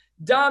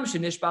 Dam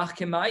shenishbach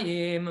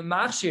kemayim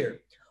machshir.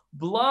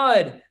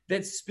 Blood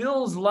that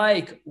spills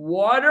like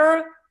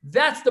water,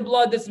 that's the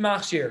blood that's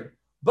machshir.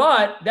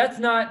 But that's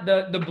not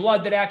the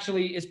blood that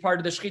actually is part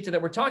of the shechita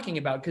that we're talking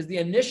about, because the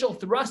initial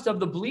thrust of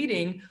the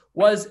bleeding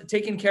was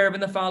taken care of in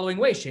the following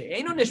way.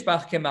 She'einu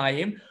nishbach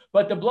kemayim,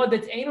 but the blood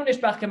that's einu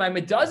nishbach kemayim,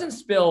 it doesn't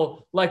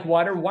spill like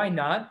water. Why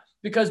not?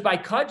 Because by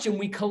kodshim,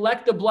 we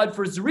collect the blood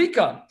for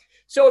zrika.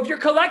 So if you're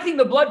collecting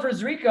the blood for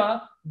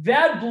zrika,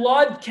 that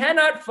blood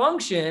cannot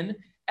function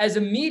as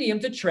a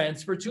medium to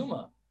transfer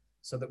tuma.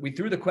 So that we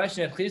threw the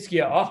question at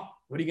Chizkiah,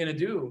 what are you going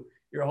to do?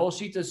 Your whole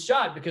shita's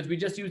shot because we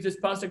just used this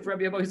pasuk for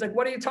Rabbi Abo. He's like,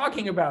 what are you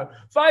talking about?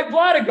 5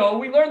 blot ago,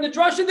 we learned the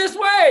drasha this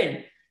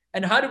way.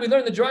 And how did we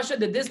learn the drasha?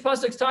 That this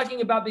pasuk's talking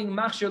about being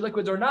machshir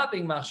liquids or not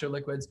being machshir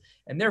liquids.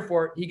 And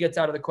therefore, he gets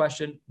out of the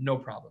question, no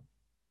problem.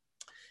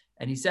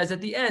 And he says at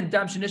the end,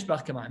 dam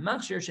shenishbach kemayim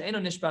machshir, she'eno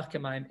nishbach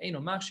kemayim, eno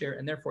machshir,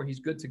 and therefore he's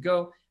good to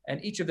go.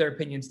 And each of their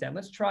opinions stand.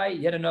 Let's try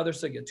yet another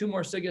sugya. 2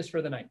 more sugyas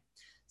for the night.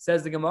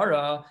 Says the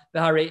Gemara, we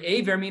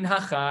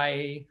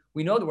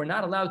know that we're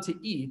not allowed to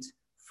eat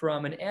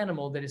from an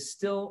animal that is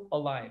still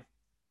alive.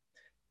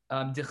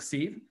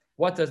 Dichsiv.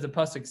 What does the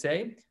pasuk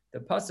say? The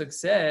pasuk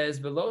says,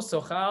 "Velo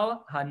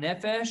sochal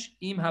hanefesh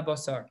im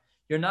habasar."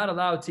 you're not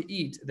allowed to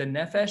eat the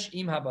nefesh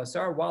im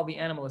habasar while the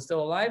animal is still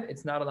alive.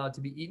 It's not allowed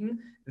to be eaten.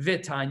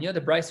 Vitanya,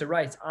 the Brisa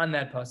writes on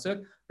that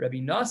pasuk, Rabbi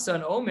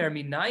Nasan Omer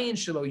minayin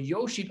shelo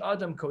yoshit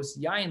adam kos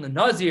yain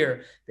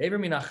lenazir ve'ever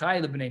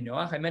minachai lebnei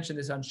Noach. I mentioned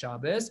this on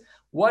Shabbos.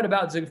 What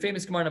about the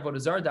famous Gemara in Avodah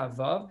Zarah Daf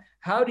Vav?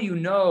 How do you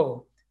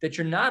know that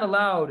you're not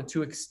allowed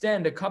to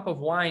extend a cup of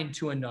wine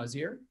to a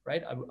nazir,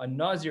 right? A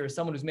nazir is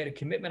someone who's made a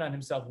commitment on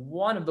himself.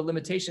 One of the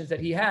limitations that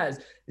he has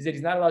is that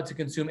he's not allowed to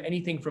consume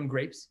anything from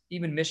grapes,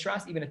 even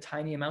mishras, even a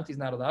tiny amount he's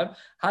not allowed.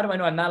 How do I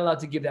know I'm not allowed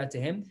to give that to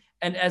him?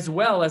 And as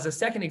well as a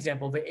second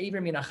example, ve'ever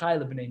minachai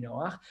lebnei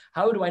Noach,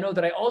 how do I know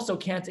that I also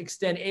can't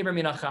extend ever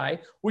minachai,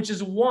 which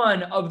is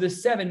one of the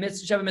seven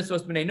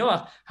mitzvos b'nei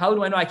Noach? How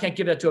do I know I can't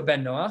give that to a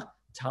ben Noach?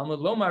 Talmud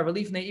lomar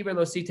v'lif ne'iber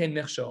lo sitein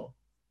michshol.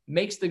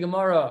 Makes the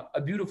Gemara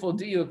a beautiful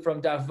diuk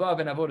from Daf Vav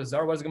and Avodah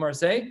Zarah. What does the Gemara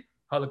say?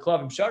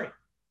 Halaklavim shari.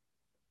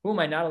 Who am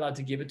I not allowed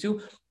to give it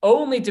to?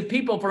 Only to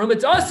people for whom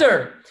it's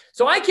usher.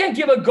 So I can't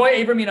give a goy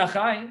aver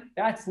minachai.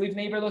 That's leave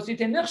neighbor lo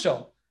sitein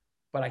nichshol.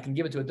 But I can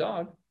give it to a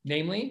dog.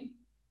 Namely,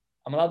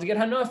 I'm allowed to get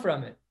hana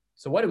from it.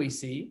 So what do we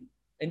see?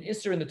 An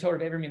isser in the Torah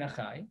of aver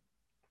minachai,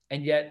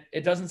 and yet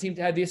it doesn't seem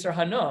to have the isser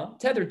hana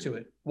tethered to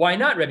it. Why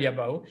not, Rebbe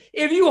Abba?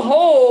 If you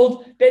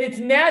hold that it's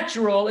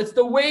natural, it's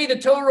the way the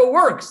Torah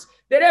works,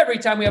 that every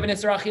time we have an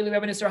Isser Achil, we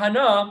have an Isser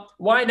Hana,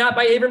 why not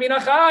by Eber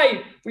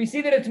Minachai? We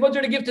see that it's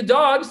mutter to give to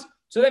dogs,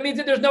 so that means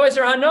that there's no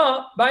Isser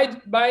Hana by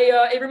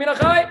Eber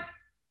Minachai.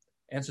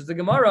 Answers the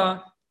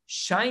Gemara,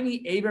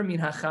 shiny Eber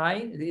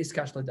Minachai, the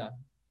Iskash Ladam.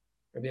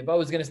 Rabbi Abba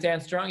is going to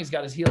stand strong, he's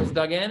got his heels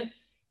dug in.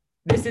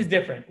 This is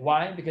different.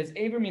 Why? Because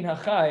Eber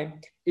Minachai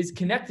is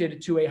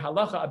connected to a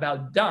halacha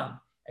about dam.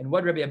 And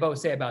what Rabbi Abba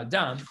say about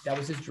dam, that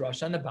was his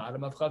drush on the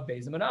bottom of Chav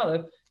Beis and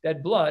Aleph,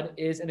 that blood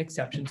is an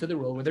exception to the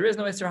rule where there is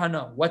no Isser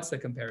Hana. What's the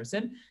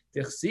comparison?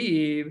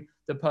 Tichsiv,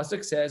 the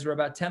pasuk says, we're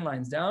about 10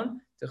 lines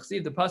down.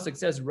 Tichsiv, the pasuk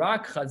says,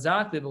 Rak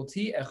chazak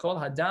livilti echol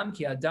hadam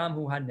ki adam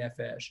hu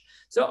hanefesh.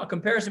 So a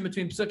comparison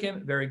between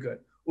psukim, very good.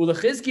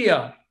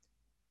 Ulechizkiya,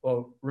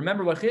 well,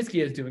 remember what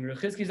Chizkiya is doing.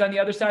 Chizkiya is on the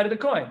other side of the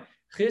coin.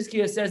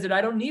 Chizkiya says that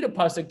I don't need a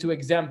pasuk to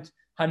exempt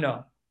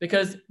Hana,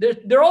 because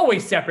they're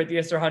always separate, the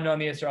Isser Hana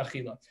and the Isser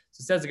Achila.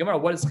 So says the Gemara,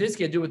 what does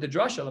Chizkiya do with the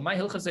drasha?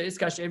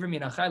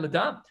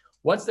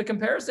 What's the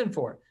comparison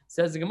for?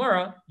 Says the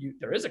Gemara,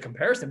 there is a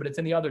comparison, but it's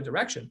in the other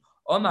direction.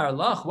 Omar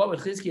Lach, what would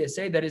Chizkiya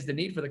say that is the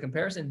need for the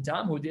comparison?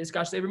 Dam hu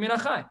diskash ever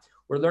minachai.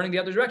 We're learning the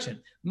other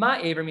direction. Ma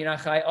ever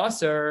minachai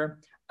aser,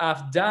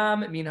 af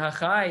dam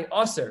minachai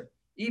aser.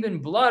 Even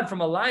blood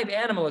from a live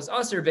animal is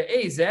aser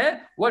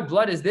ve'ezeh. What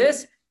blood is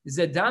this?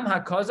 Zedam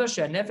hakaza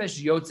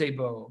shenefesh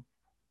yotzebo.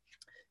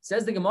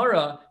 Says the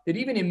Gemara that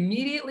even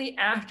immediately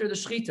after the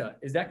shechita,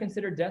 is that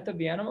considered death of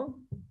the animal?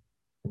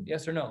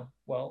 Yes or no?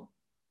 Well,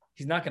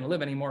 he's not going to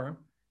live anymore.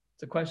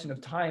 It's a question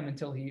of time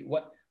until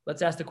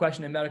let's ask the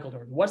question in medical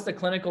terms. What's the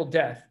clinical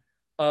death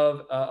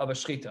of a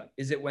shechita?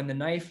 Is it when the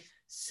knife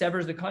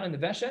severs the kan in the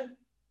veshet?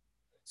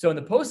 So in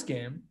the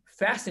post-game,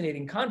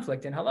 fascinating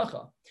conflict in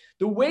halacha.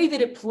 The way that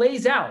it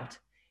plays out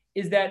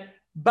is that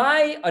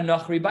by a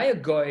nachri, by a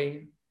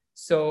goy,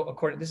 so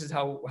this is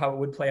how it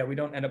would play out. We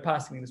don't end up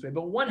passing this way.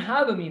 But one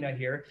havamina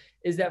here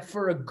is that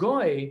for a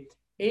goy,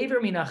 Ever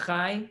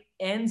Minachai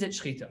ends at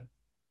shechita.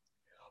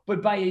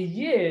 But by a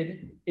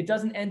yid, it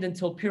doesn't end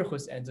until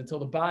pirchus ends, until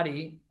the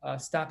body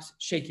stops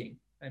shaking.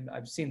 And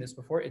I've seen this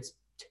before. It's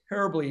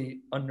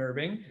terribly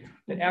unnerving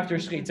that after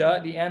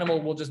shechita, the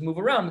animal will just move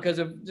around because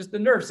of just the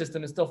nerve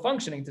system is still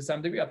functioning to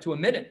some degree, up to a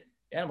minute.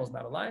 The animal's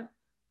not alive.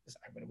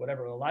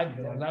 Whatever alive,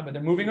 but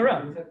they're moving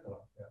around.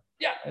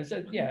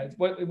 It's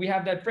what we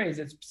have that phrase.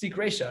 It's psik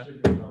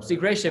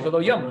reisha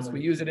below yomus.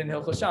 We use it in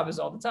Hilchos Shabbos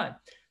all the time.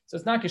 So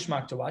it's not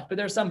geschmack to watch, but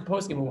there are some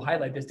poskim who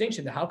highlight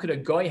distinction that how could a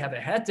goy have a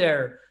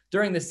heter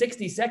during the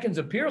 60 seconds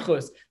of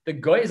pirchus? The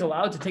goy is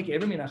allowed to take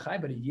every minachai,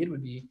 but a yid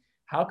would be.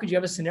 How could you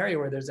have a scenario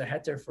where there's a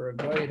heter for a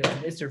goy and an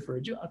isser for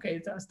a Jew? Okay,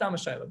 it's a stam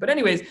shayla. But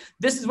anyways,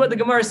 this is what the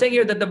Gemara is saying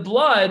here, that the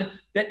blood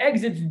that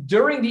exits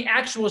during the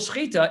actual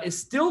shechita is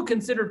still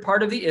considered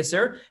part of the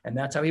isser, and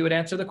that's how he would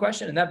answer the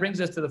question. And that brings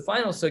us to the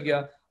final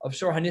sugya of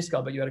Shor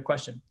HaNiskal, but you had a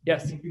question.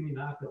 Yes?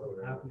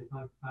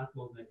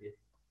 Possible that it's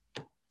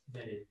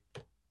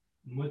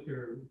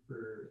mutter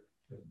for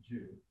a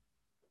Jew.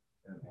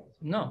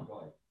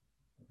 No.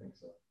 I think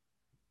so.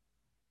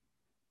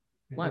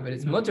 Why? But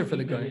it's mutter for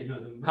the goy.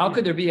 How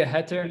could there be a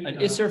heter, an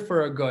isser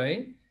for a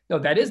goy? No,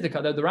 that is the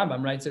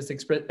Rambam writes this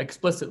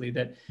explicitly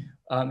that,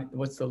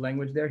 what's the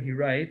language there? He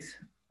writes,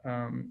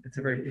 it's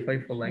a very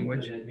playful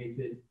language.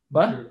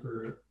 What?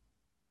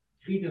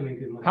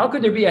 How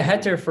could there be a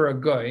heter for a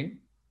goy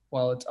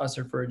while it's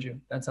usher for a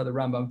Jew? That's how the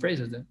Rambam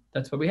phrases it.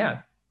 That's what we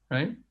have,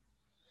 right?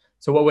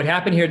 So what would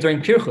happen here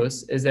during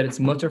Pirchus is that it's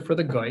mutter for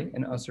the goy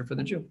and usher for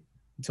the Jew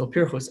until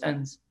Pirchus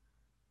ends.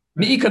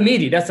 Mi'ika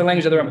midi, that's the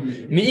language of the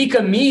Rambam.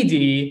 Mi'ika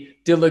midi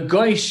de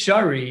legoy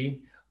shari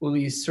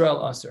uli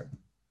Yisrael aser.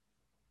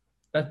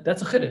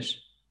 That's a chiddush,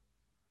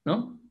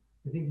 no?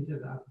 I think he said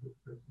the opposite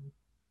person.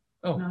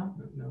 Oh, No.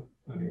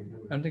 Okay, I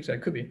don't think so.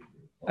 It could be.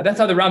 That's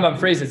how the Rambam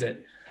phrases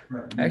it.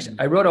 Actually,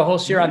 I wrote a whole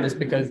shir on this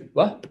because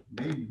what?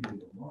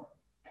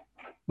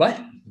 What?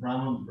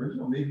 Rambam's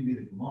original, maybe be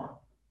the Gemara.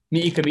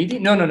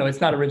 Mi'ikamidi? No, it's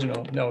not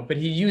original. No, but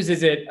he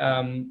uses it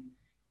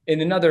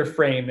in another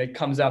frame that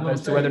comes up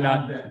as to whether or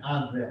not.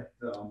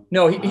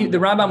 No,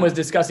 the Rambam was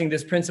discussing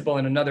this principle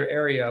in another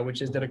area,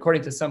 which is that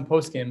according to some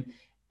poskim,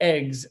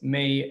 eggs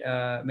may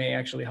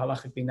actually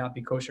halachically not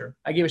be kosher.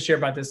 I gave a share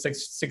about this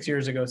 7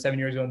 years ago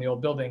in the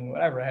old building.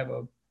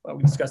 Whatever.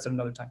 We discussed it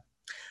another time.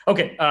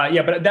 Okay,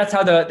 but that's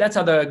how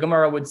the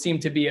Gemara would seem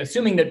to be,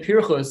 assuming that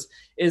Pirchus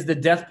is the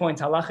death point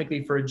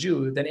halachically for a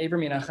Jew. Then Eivor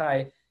Min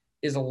HaChai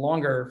is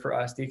longer for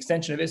us. The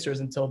extension of Isser is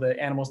until the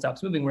animal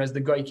stops moving, whereas the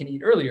goy can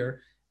eat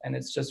earlier. And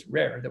it's just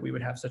rare that we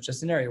would have such a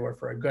scenario where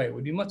for a goy it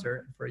would be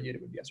mutter, and for a yid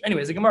it would be asr.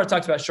 Anyways, the Gemara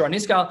talks about shor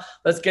niskal.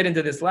 Let's get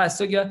into this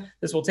last sugya.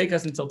 This will take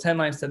us until 10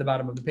 lines to the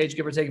bottom of the page,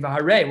 give or take.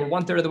 V'harei, we're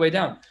 1/3 of the way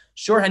down.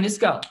 Shor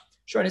haniskal.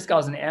 Shor haniskal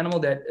is an animal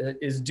that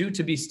is due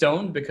to be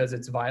stoned because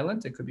it's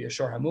violent. It could be a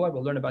shor hamuad.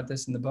 We'll learn about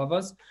this in the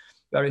Bavas.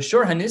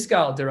 Shor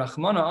haniskal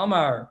derachmana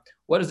amar.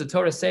 What does the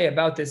Torah say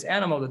about this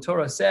animal? The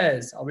Torah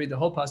says, I'll read the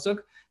whole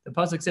pasuk. The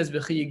pasuk says,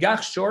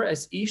 "V'chiyigach shor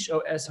es ish o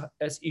es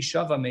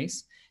isha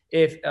v'meis."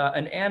 If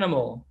an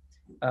animal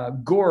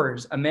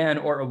gores a man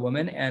or a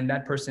woman and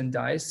that person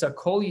dies,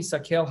 sakol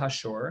yisakel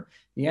hashor,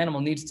 the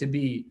animal needs to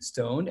be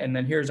stoned. And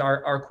then here's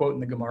our quote in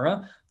the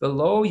Gemara: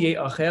 "V'lo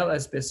ye'achel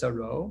es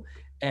bisaro,"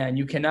 and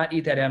you cannot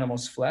eat that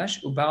animal's flesh.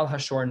 Ubal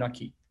hashor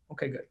naki.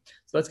 Okay, good.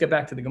 So let's get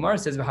back to the Gemara. It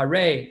says,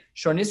 "V'harei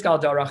shor niskal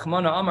da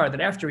rachmana amar." That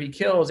after he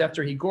gores,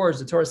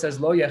 the Torah says,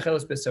 "Lo ye'achel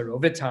es bisaro."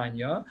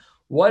 V'tanya.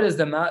 What does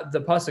the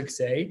pasuk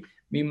say?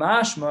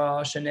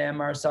 Mimashma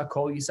shenemar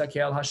sakol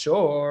yisakel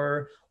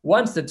hashor.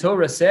 Once the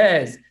Torah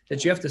says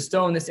that you have to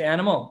stone this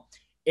animal,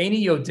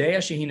 Eini yodea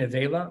shehi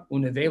nevela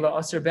unevela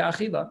aser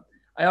be'achila.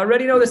 I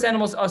already know this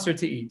animal's aser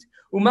to eat.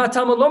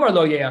 Umatam lomar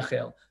lo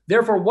yeachel.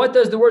 Therefore, what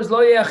does the words lo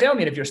yeachel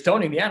mean? If you're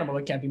stoning the animal,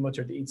 it can't be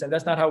mutter to eat. So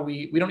that's not how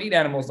we don't eat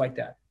animals like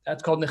that.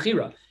 That's called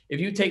nechira. If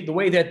you take the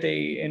way that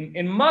they,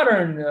 in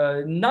modern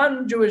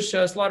non-Jewish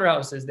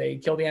slaughterhouses, they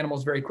kill the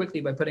animals very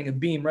quickly by putting a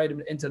beam right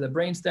into the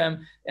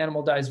brainstem. The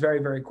animal dies very,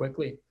 very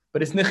quickly.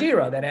 But it's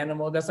nechira, that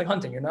animal, that's like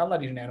hunting. You're not allowed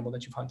to eat an animal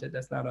that you've hunted.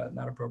 That's not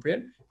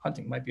appropriate.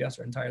 Hunting might be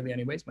usher entirely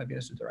anyways, might be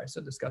usher to Raisa,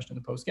 discussion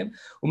in the poskim.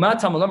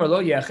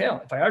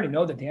 If I already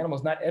know that the animal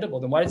is not edible,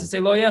 then why does it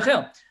say lo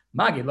yachel?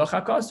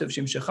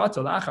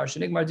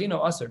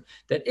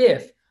 That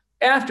if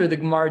after the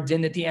Gemara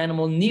din that the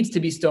animal needs to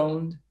be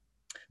stoned,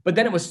 but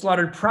then it was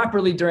slaughtered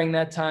properly during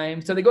that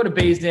time. So they go to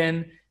Beis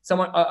Din,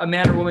 a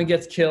man or woman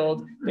gets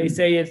killed. They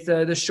say it's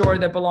the shore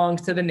that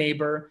belongs to the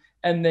neighbor,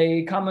 and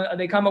they come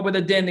up with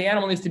a din. The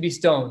animal needs to be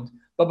stoned.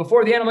 But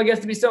before the animal gets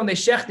to be stoned, they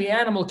shech the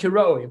animal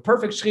kiroi, a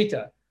perfect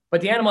shchita.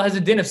 But the animal has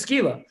a din of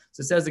skila.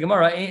 So it says the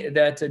Gemara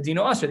that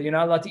dino asher, that you're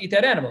not allowed to eat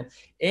that animal.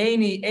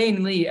 Ein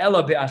li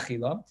ela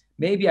be'achila.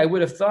 Maybe I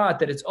would have thought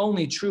that it's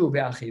only true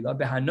be'achila,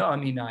 be'hana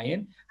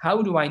aminayin.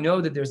 How do I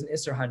know that there's an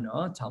Isser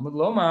hana? Talmud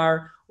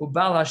lomar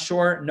ubal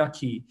hashor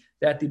naki.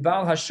 That the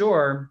bal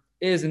hashor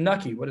is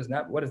naki. What does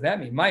that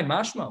mean? My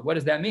mashma. What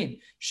does that mean?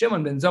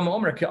 Shimon ben Zoma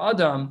Omer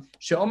ke'adam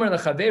she'omer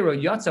lechavero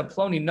yatsa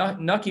ploni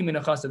naki min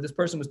achasav. This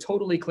person was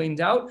totally cleaned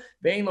out.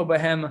 Ve'ein lo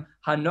behem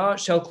hana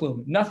shel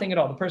klum. Nothing at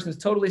all. The person is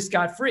totally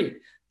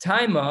scot-free.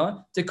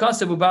 Taima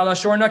tekasav ubal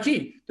hashor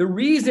naki. The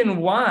reason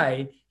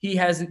why he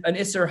has an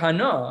Isser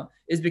hana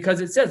is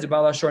because it says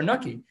ubal hashor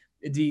naki.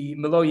 The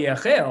lo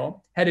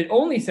yeachel, had it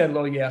only said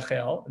lo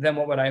yeachel, then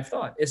what would I have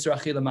thought? Isra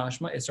achila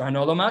mashma, Isra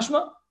hano lo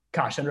mashma.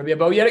 Kashan Rabbi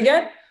Abo yet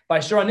again. By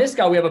Shor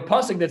Niskal, we have a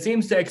pasuk that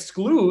seems to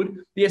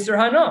exclude the Isra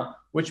hana,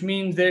 which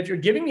means that if you're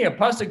giving me a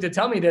pasuk to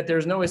tell me that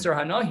there's no Isra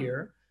hana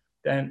here,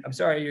 then I'm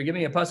sorry, you're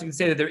giving me a pasuk to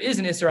say that there is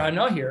an Isra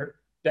hana here.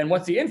 Then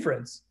what's the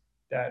inference?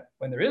 That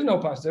when there is no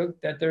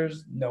pasuk, that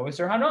there's no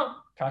Isra hana.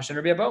 Kashan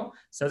Rabbi Abo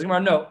says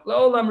Gemara, no,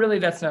 lo olam, really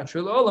that's not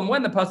true. Lo olam,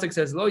 when the pasuk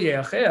says lo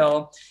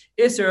yeachel,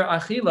 Isra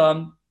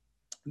achila.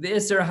 The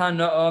Isser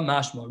Hana'a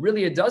Mashma.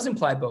 Really, it does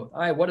imply both. All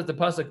right, what does the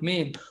pasuk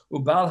mean?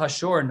 Ubal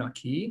Hashor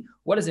Naki.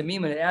 What does it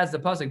mean when it adds the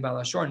pasuk Bal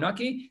Hashor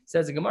Naki? It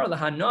says the Gemara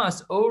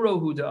Lahanas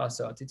Orohu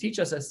Da'asa, to teach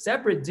us a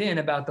separate din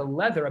about the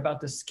leather,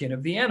 about the skin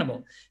of the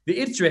animal. The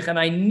Itzrich, and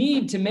I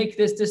need to make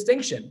this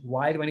distinction.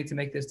 Why do I need to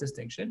make this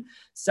distinction?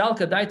 Sal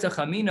Kadaita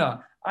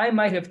Chamina. I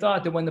might have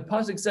thought that when the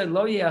pasuk said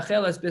Lo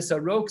Yeachel Es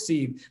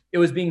Bisaroksi, it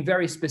was being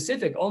very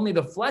specific. Only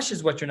the flesh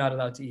is what you're not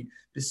allowed to eat.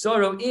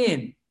 Bisaro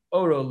in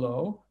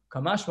Orolo.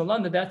 Kamash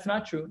Malanda, that's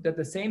not true. That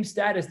the same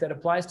status that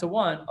applies to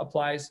one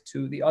applies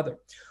to the other.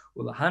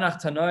 There are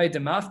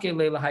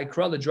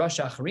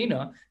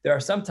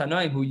some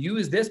Tanoim who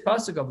use this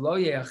pasuk of Lo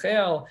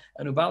Yeachel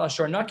and Ubal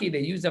Hashor Naki.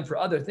 They use them for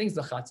other things,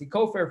 the Chatzi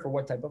Kofer, for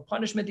what type of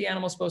punishment the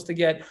animal is supposed to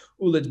get,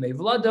 Ulad Mei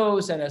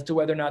Vlados, and as to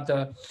whether or not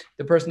the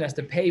person has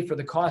to pay for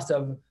the cost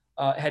of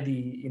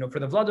for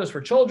the Vlados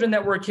for children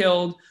that were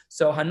killed.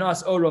 So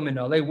Hanas Oro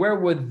Minale, where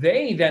would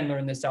they then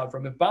learn this out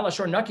from? If Bal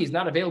Hashor Naki is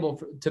not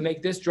available to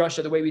make this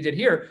drasha the way we did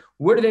here,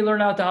 where do they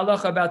learn out the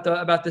halacha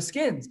about the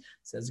skins?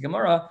 Says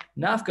Gemara,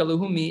 Nafka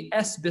Luhumi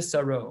Es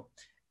Bisaro.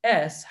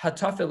 Es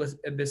Hatafel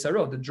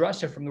Bisaro, the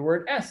drasha from the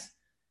word Es.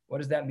 What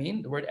does that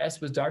mean? The word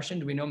Es was darshan,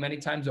 do we know many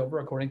times over?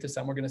 According to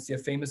some, we're going to see a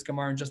famous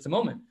Gemara in just a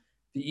moment.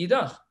 The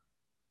Idach.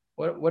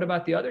 What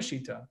about the other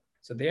shita?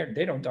 So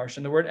they don't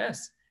darshan the word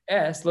es.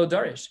 Es lo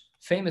darish.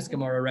 Famous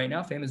Gemara right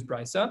now, famous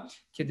Brisa.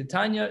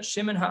 Keditanya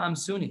Shimon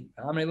ha'amsuni.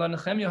 Amrei la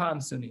Nechemya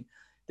ha'amsuni.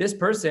 This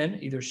person,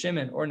 either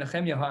Shimon or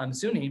Nechemya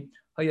ha'amsuni,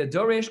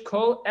 hayadoresh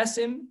kol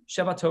esim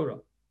shevatorah.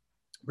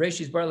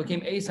 Reshis bar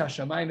lakim eis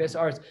hashamayim es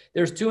arz.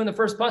 There's two in the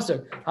first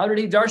pasuk. How did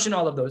he darshan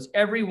all of those?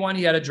 Every one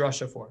he had a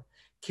drasha for.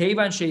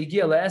 Kevan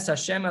sheigia le'es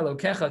Hashem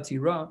elokecha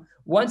tira.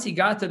 Once he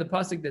got to the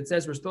pasuk that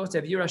says we're supposed to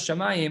have Yirah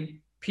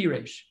Shamayim,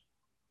 Piresh.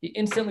 He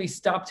instantly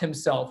stopped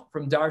himself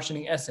from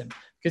darshaning esim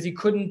because he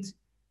couldn't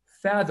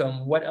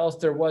fathom what else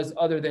there was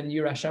other than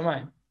Yirah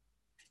Shamayim.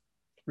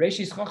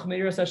 Reshis chachma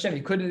Yiras Hashem.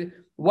 He couldn't.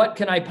 What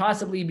can I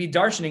possibly be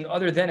darshaning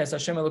other than es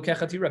Hashem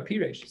elokecha tira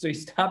Piresh? So he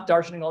stopped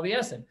darshaning all the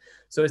esim.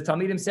 So his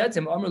talmidim said to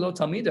him, Amr lo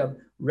talmidim,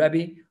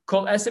 Rebbe,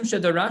 kol esim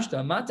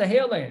shedarashta mata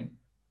he'alein.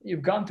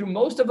 You've gone through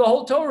most of the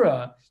whole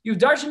Torah. You've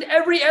darshaned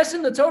every S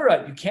in the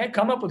Torah. You can't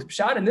come up with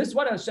pshat in this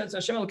one.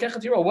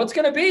 What's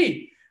going to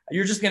be?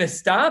 You're just going to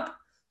stop?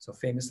 So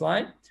famous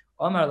line.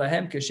 Amar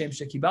lahem kashem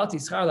shekibalti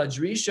schar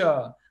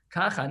ladrisha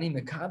kach ani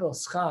mekabel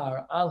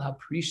schar al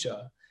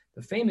haprisha.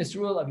 The famous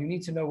rule of you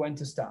need to know when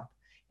to stop.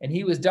 And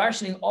he was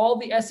darshaning all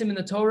the esim in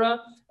the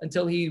Torah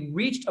until he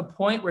reached a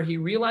point where he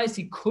realized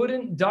he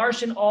couldn't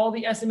darshan all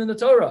the esim in the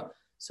Torah.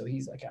 So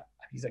he's like,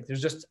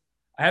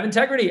 I have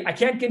integrity. I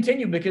can't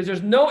continue because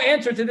there's no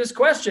answer to this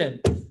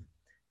question.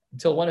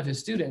 Until one of his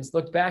students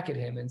looked back at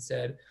him and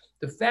said,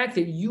 the fact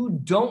that you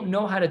don't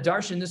know how to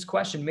darshan this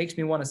question makes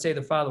me want to say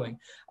the following.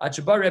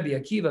 Achabar Rebbe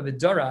Akiva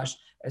v'darash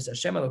es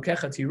Hashem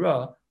elokecha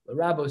tira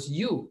l'rabos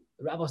you,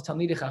 the Rabbos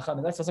Talmidei Chacham.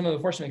 And that's how some of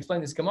the Forshim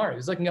explained this Gemara. He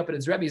was looking up at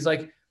his Rebbe. He's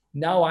like,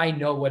 now I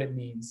know what it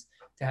means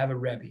to have a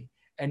Rebbe.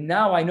 And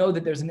now I know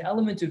that there's an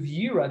element of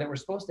Yira that we're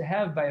supposed to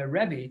have by a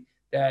Rebbe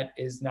that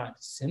is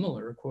not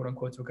similar, quote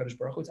unquote, to HaKadosh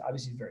Baruch Hu. It's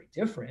obviously very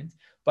different,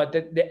 but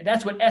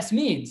that's what S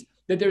means,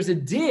 that there's a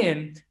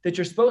din that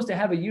you're supposed to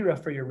have a Yira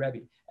for your Rebbe.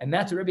 And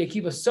that's what Rebbe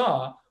Akiva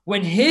saw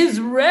when his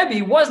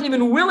Rebbe wasn't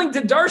even willing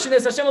to darshan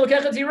as Hashem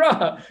Elokecha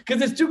Tira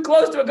because it's too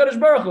close to HaKadosh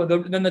Baruch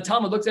Hu. Then the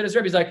Talmud looks at his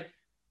Rebbe, he's like,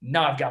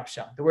 nah, I've got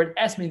pshat. The word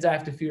S means I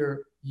have to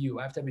fear you.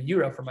 I have to have a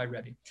Yira for my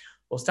Rebbe.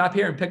 We'll stop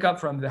here and pick up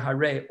from the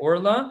Harei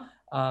Orla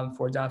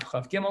for Daf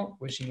Chav Gimel.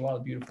 Wishing you all a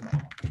beautiful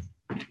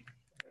night.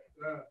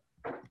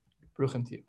 Bruchim to you.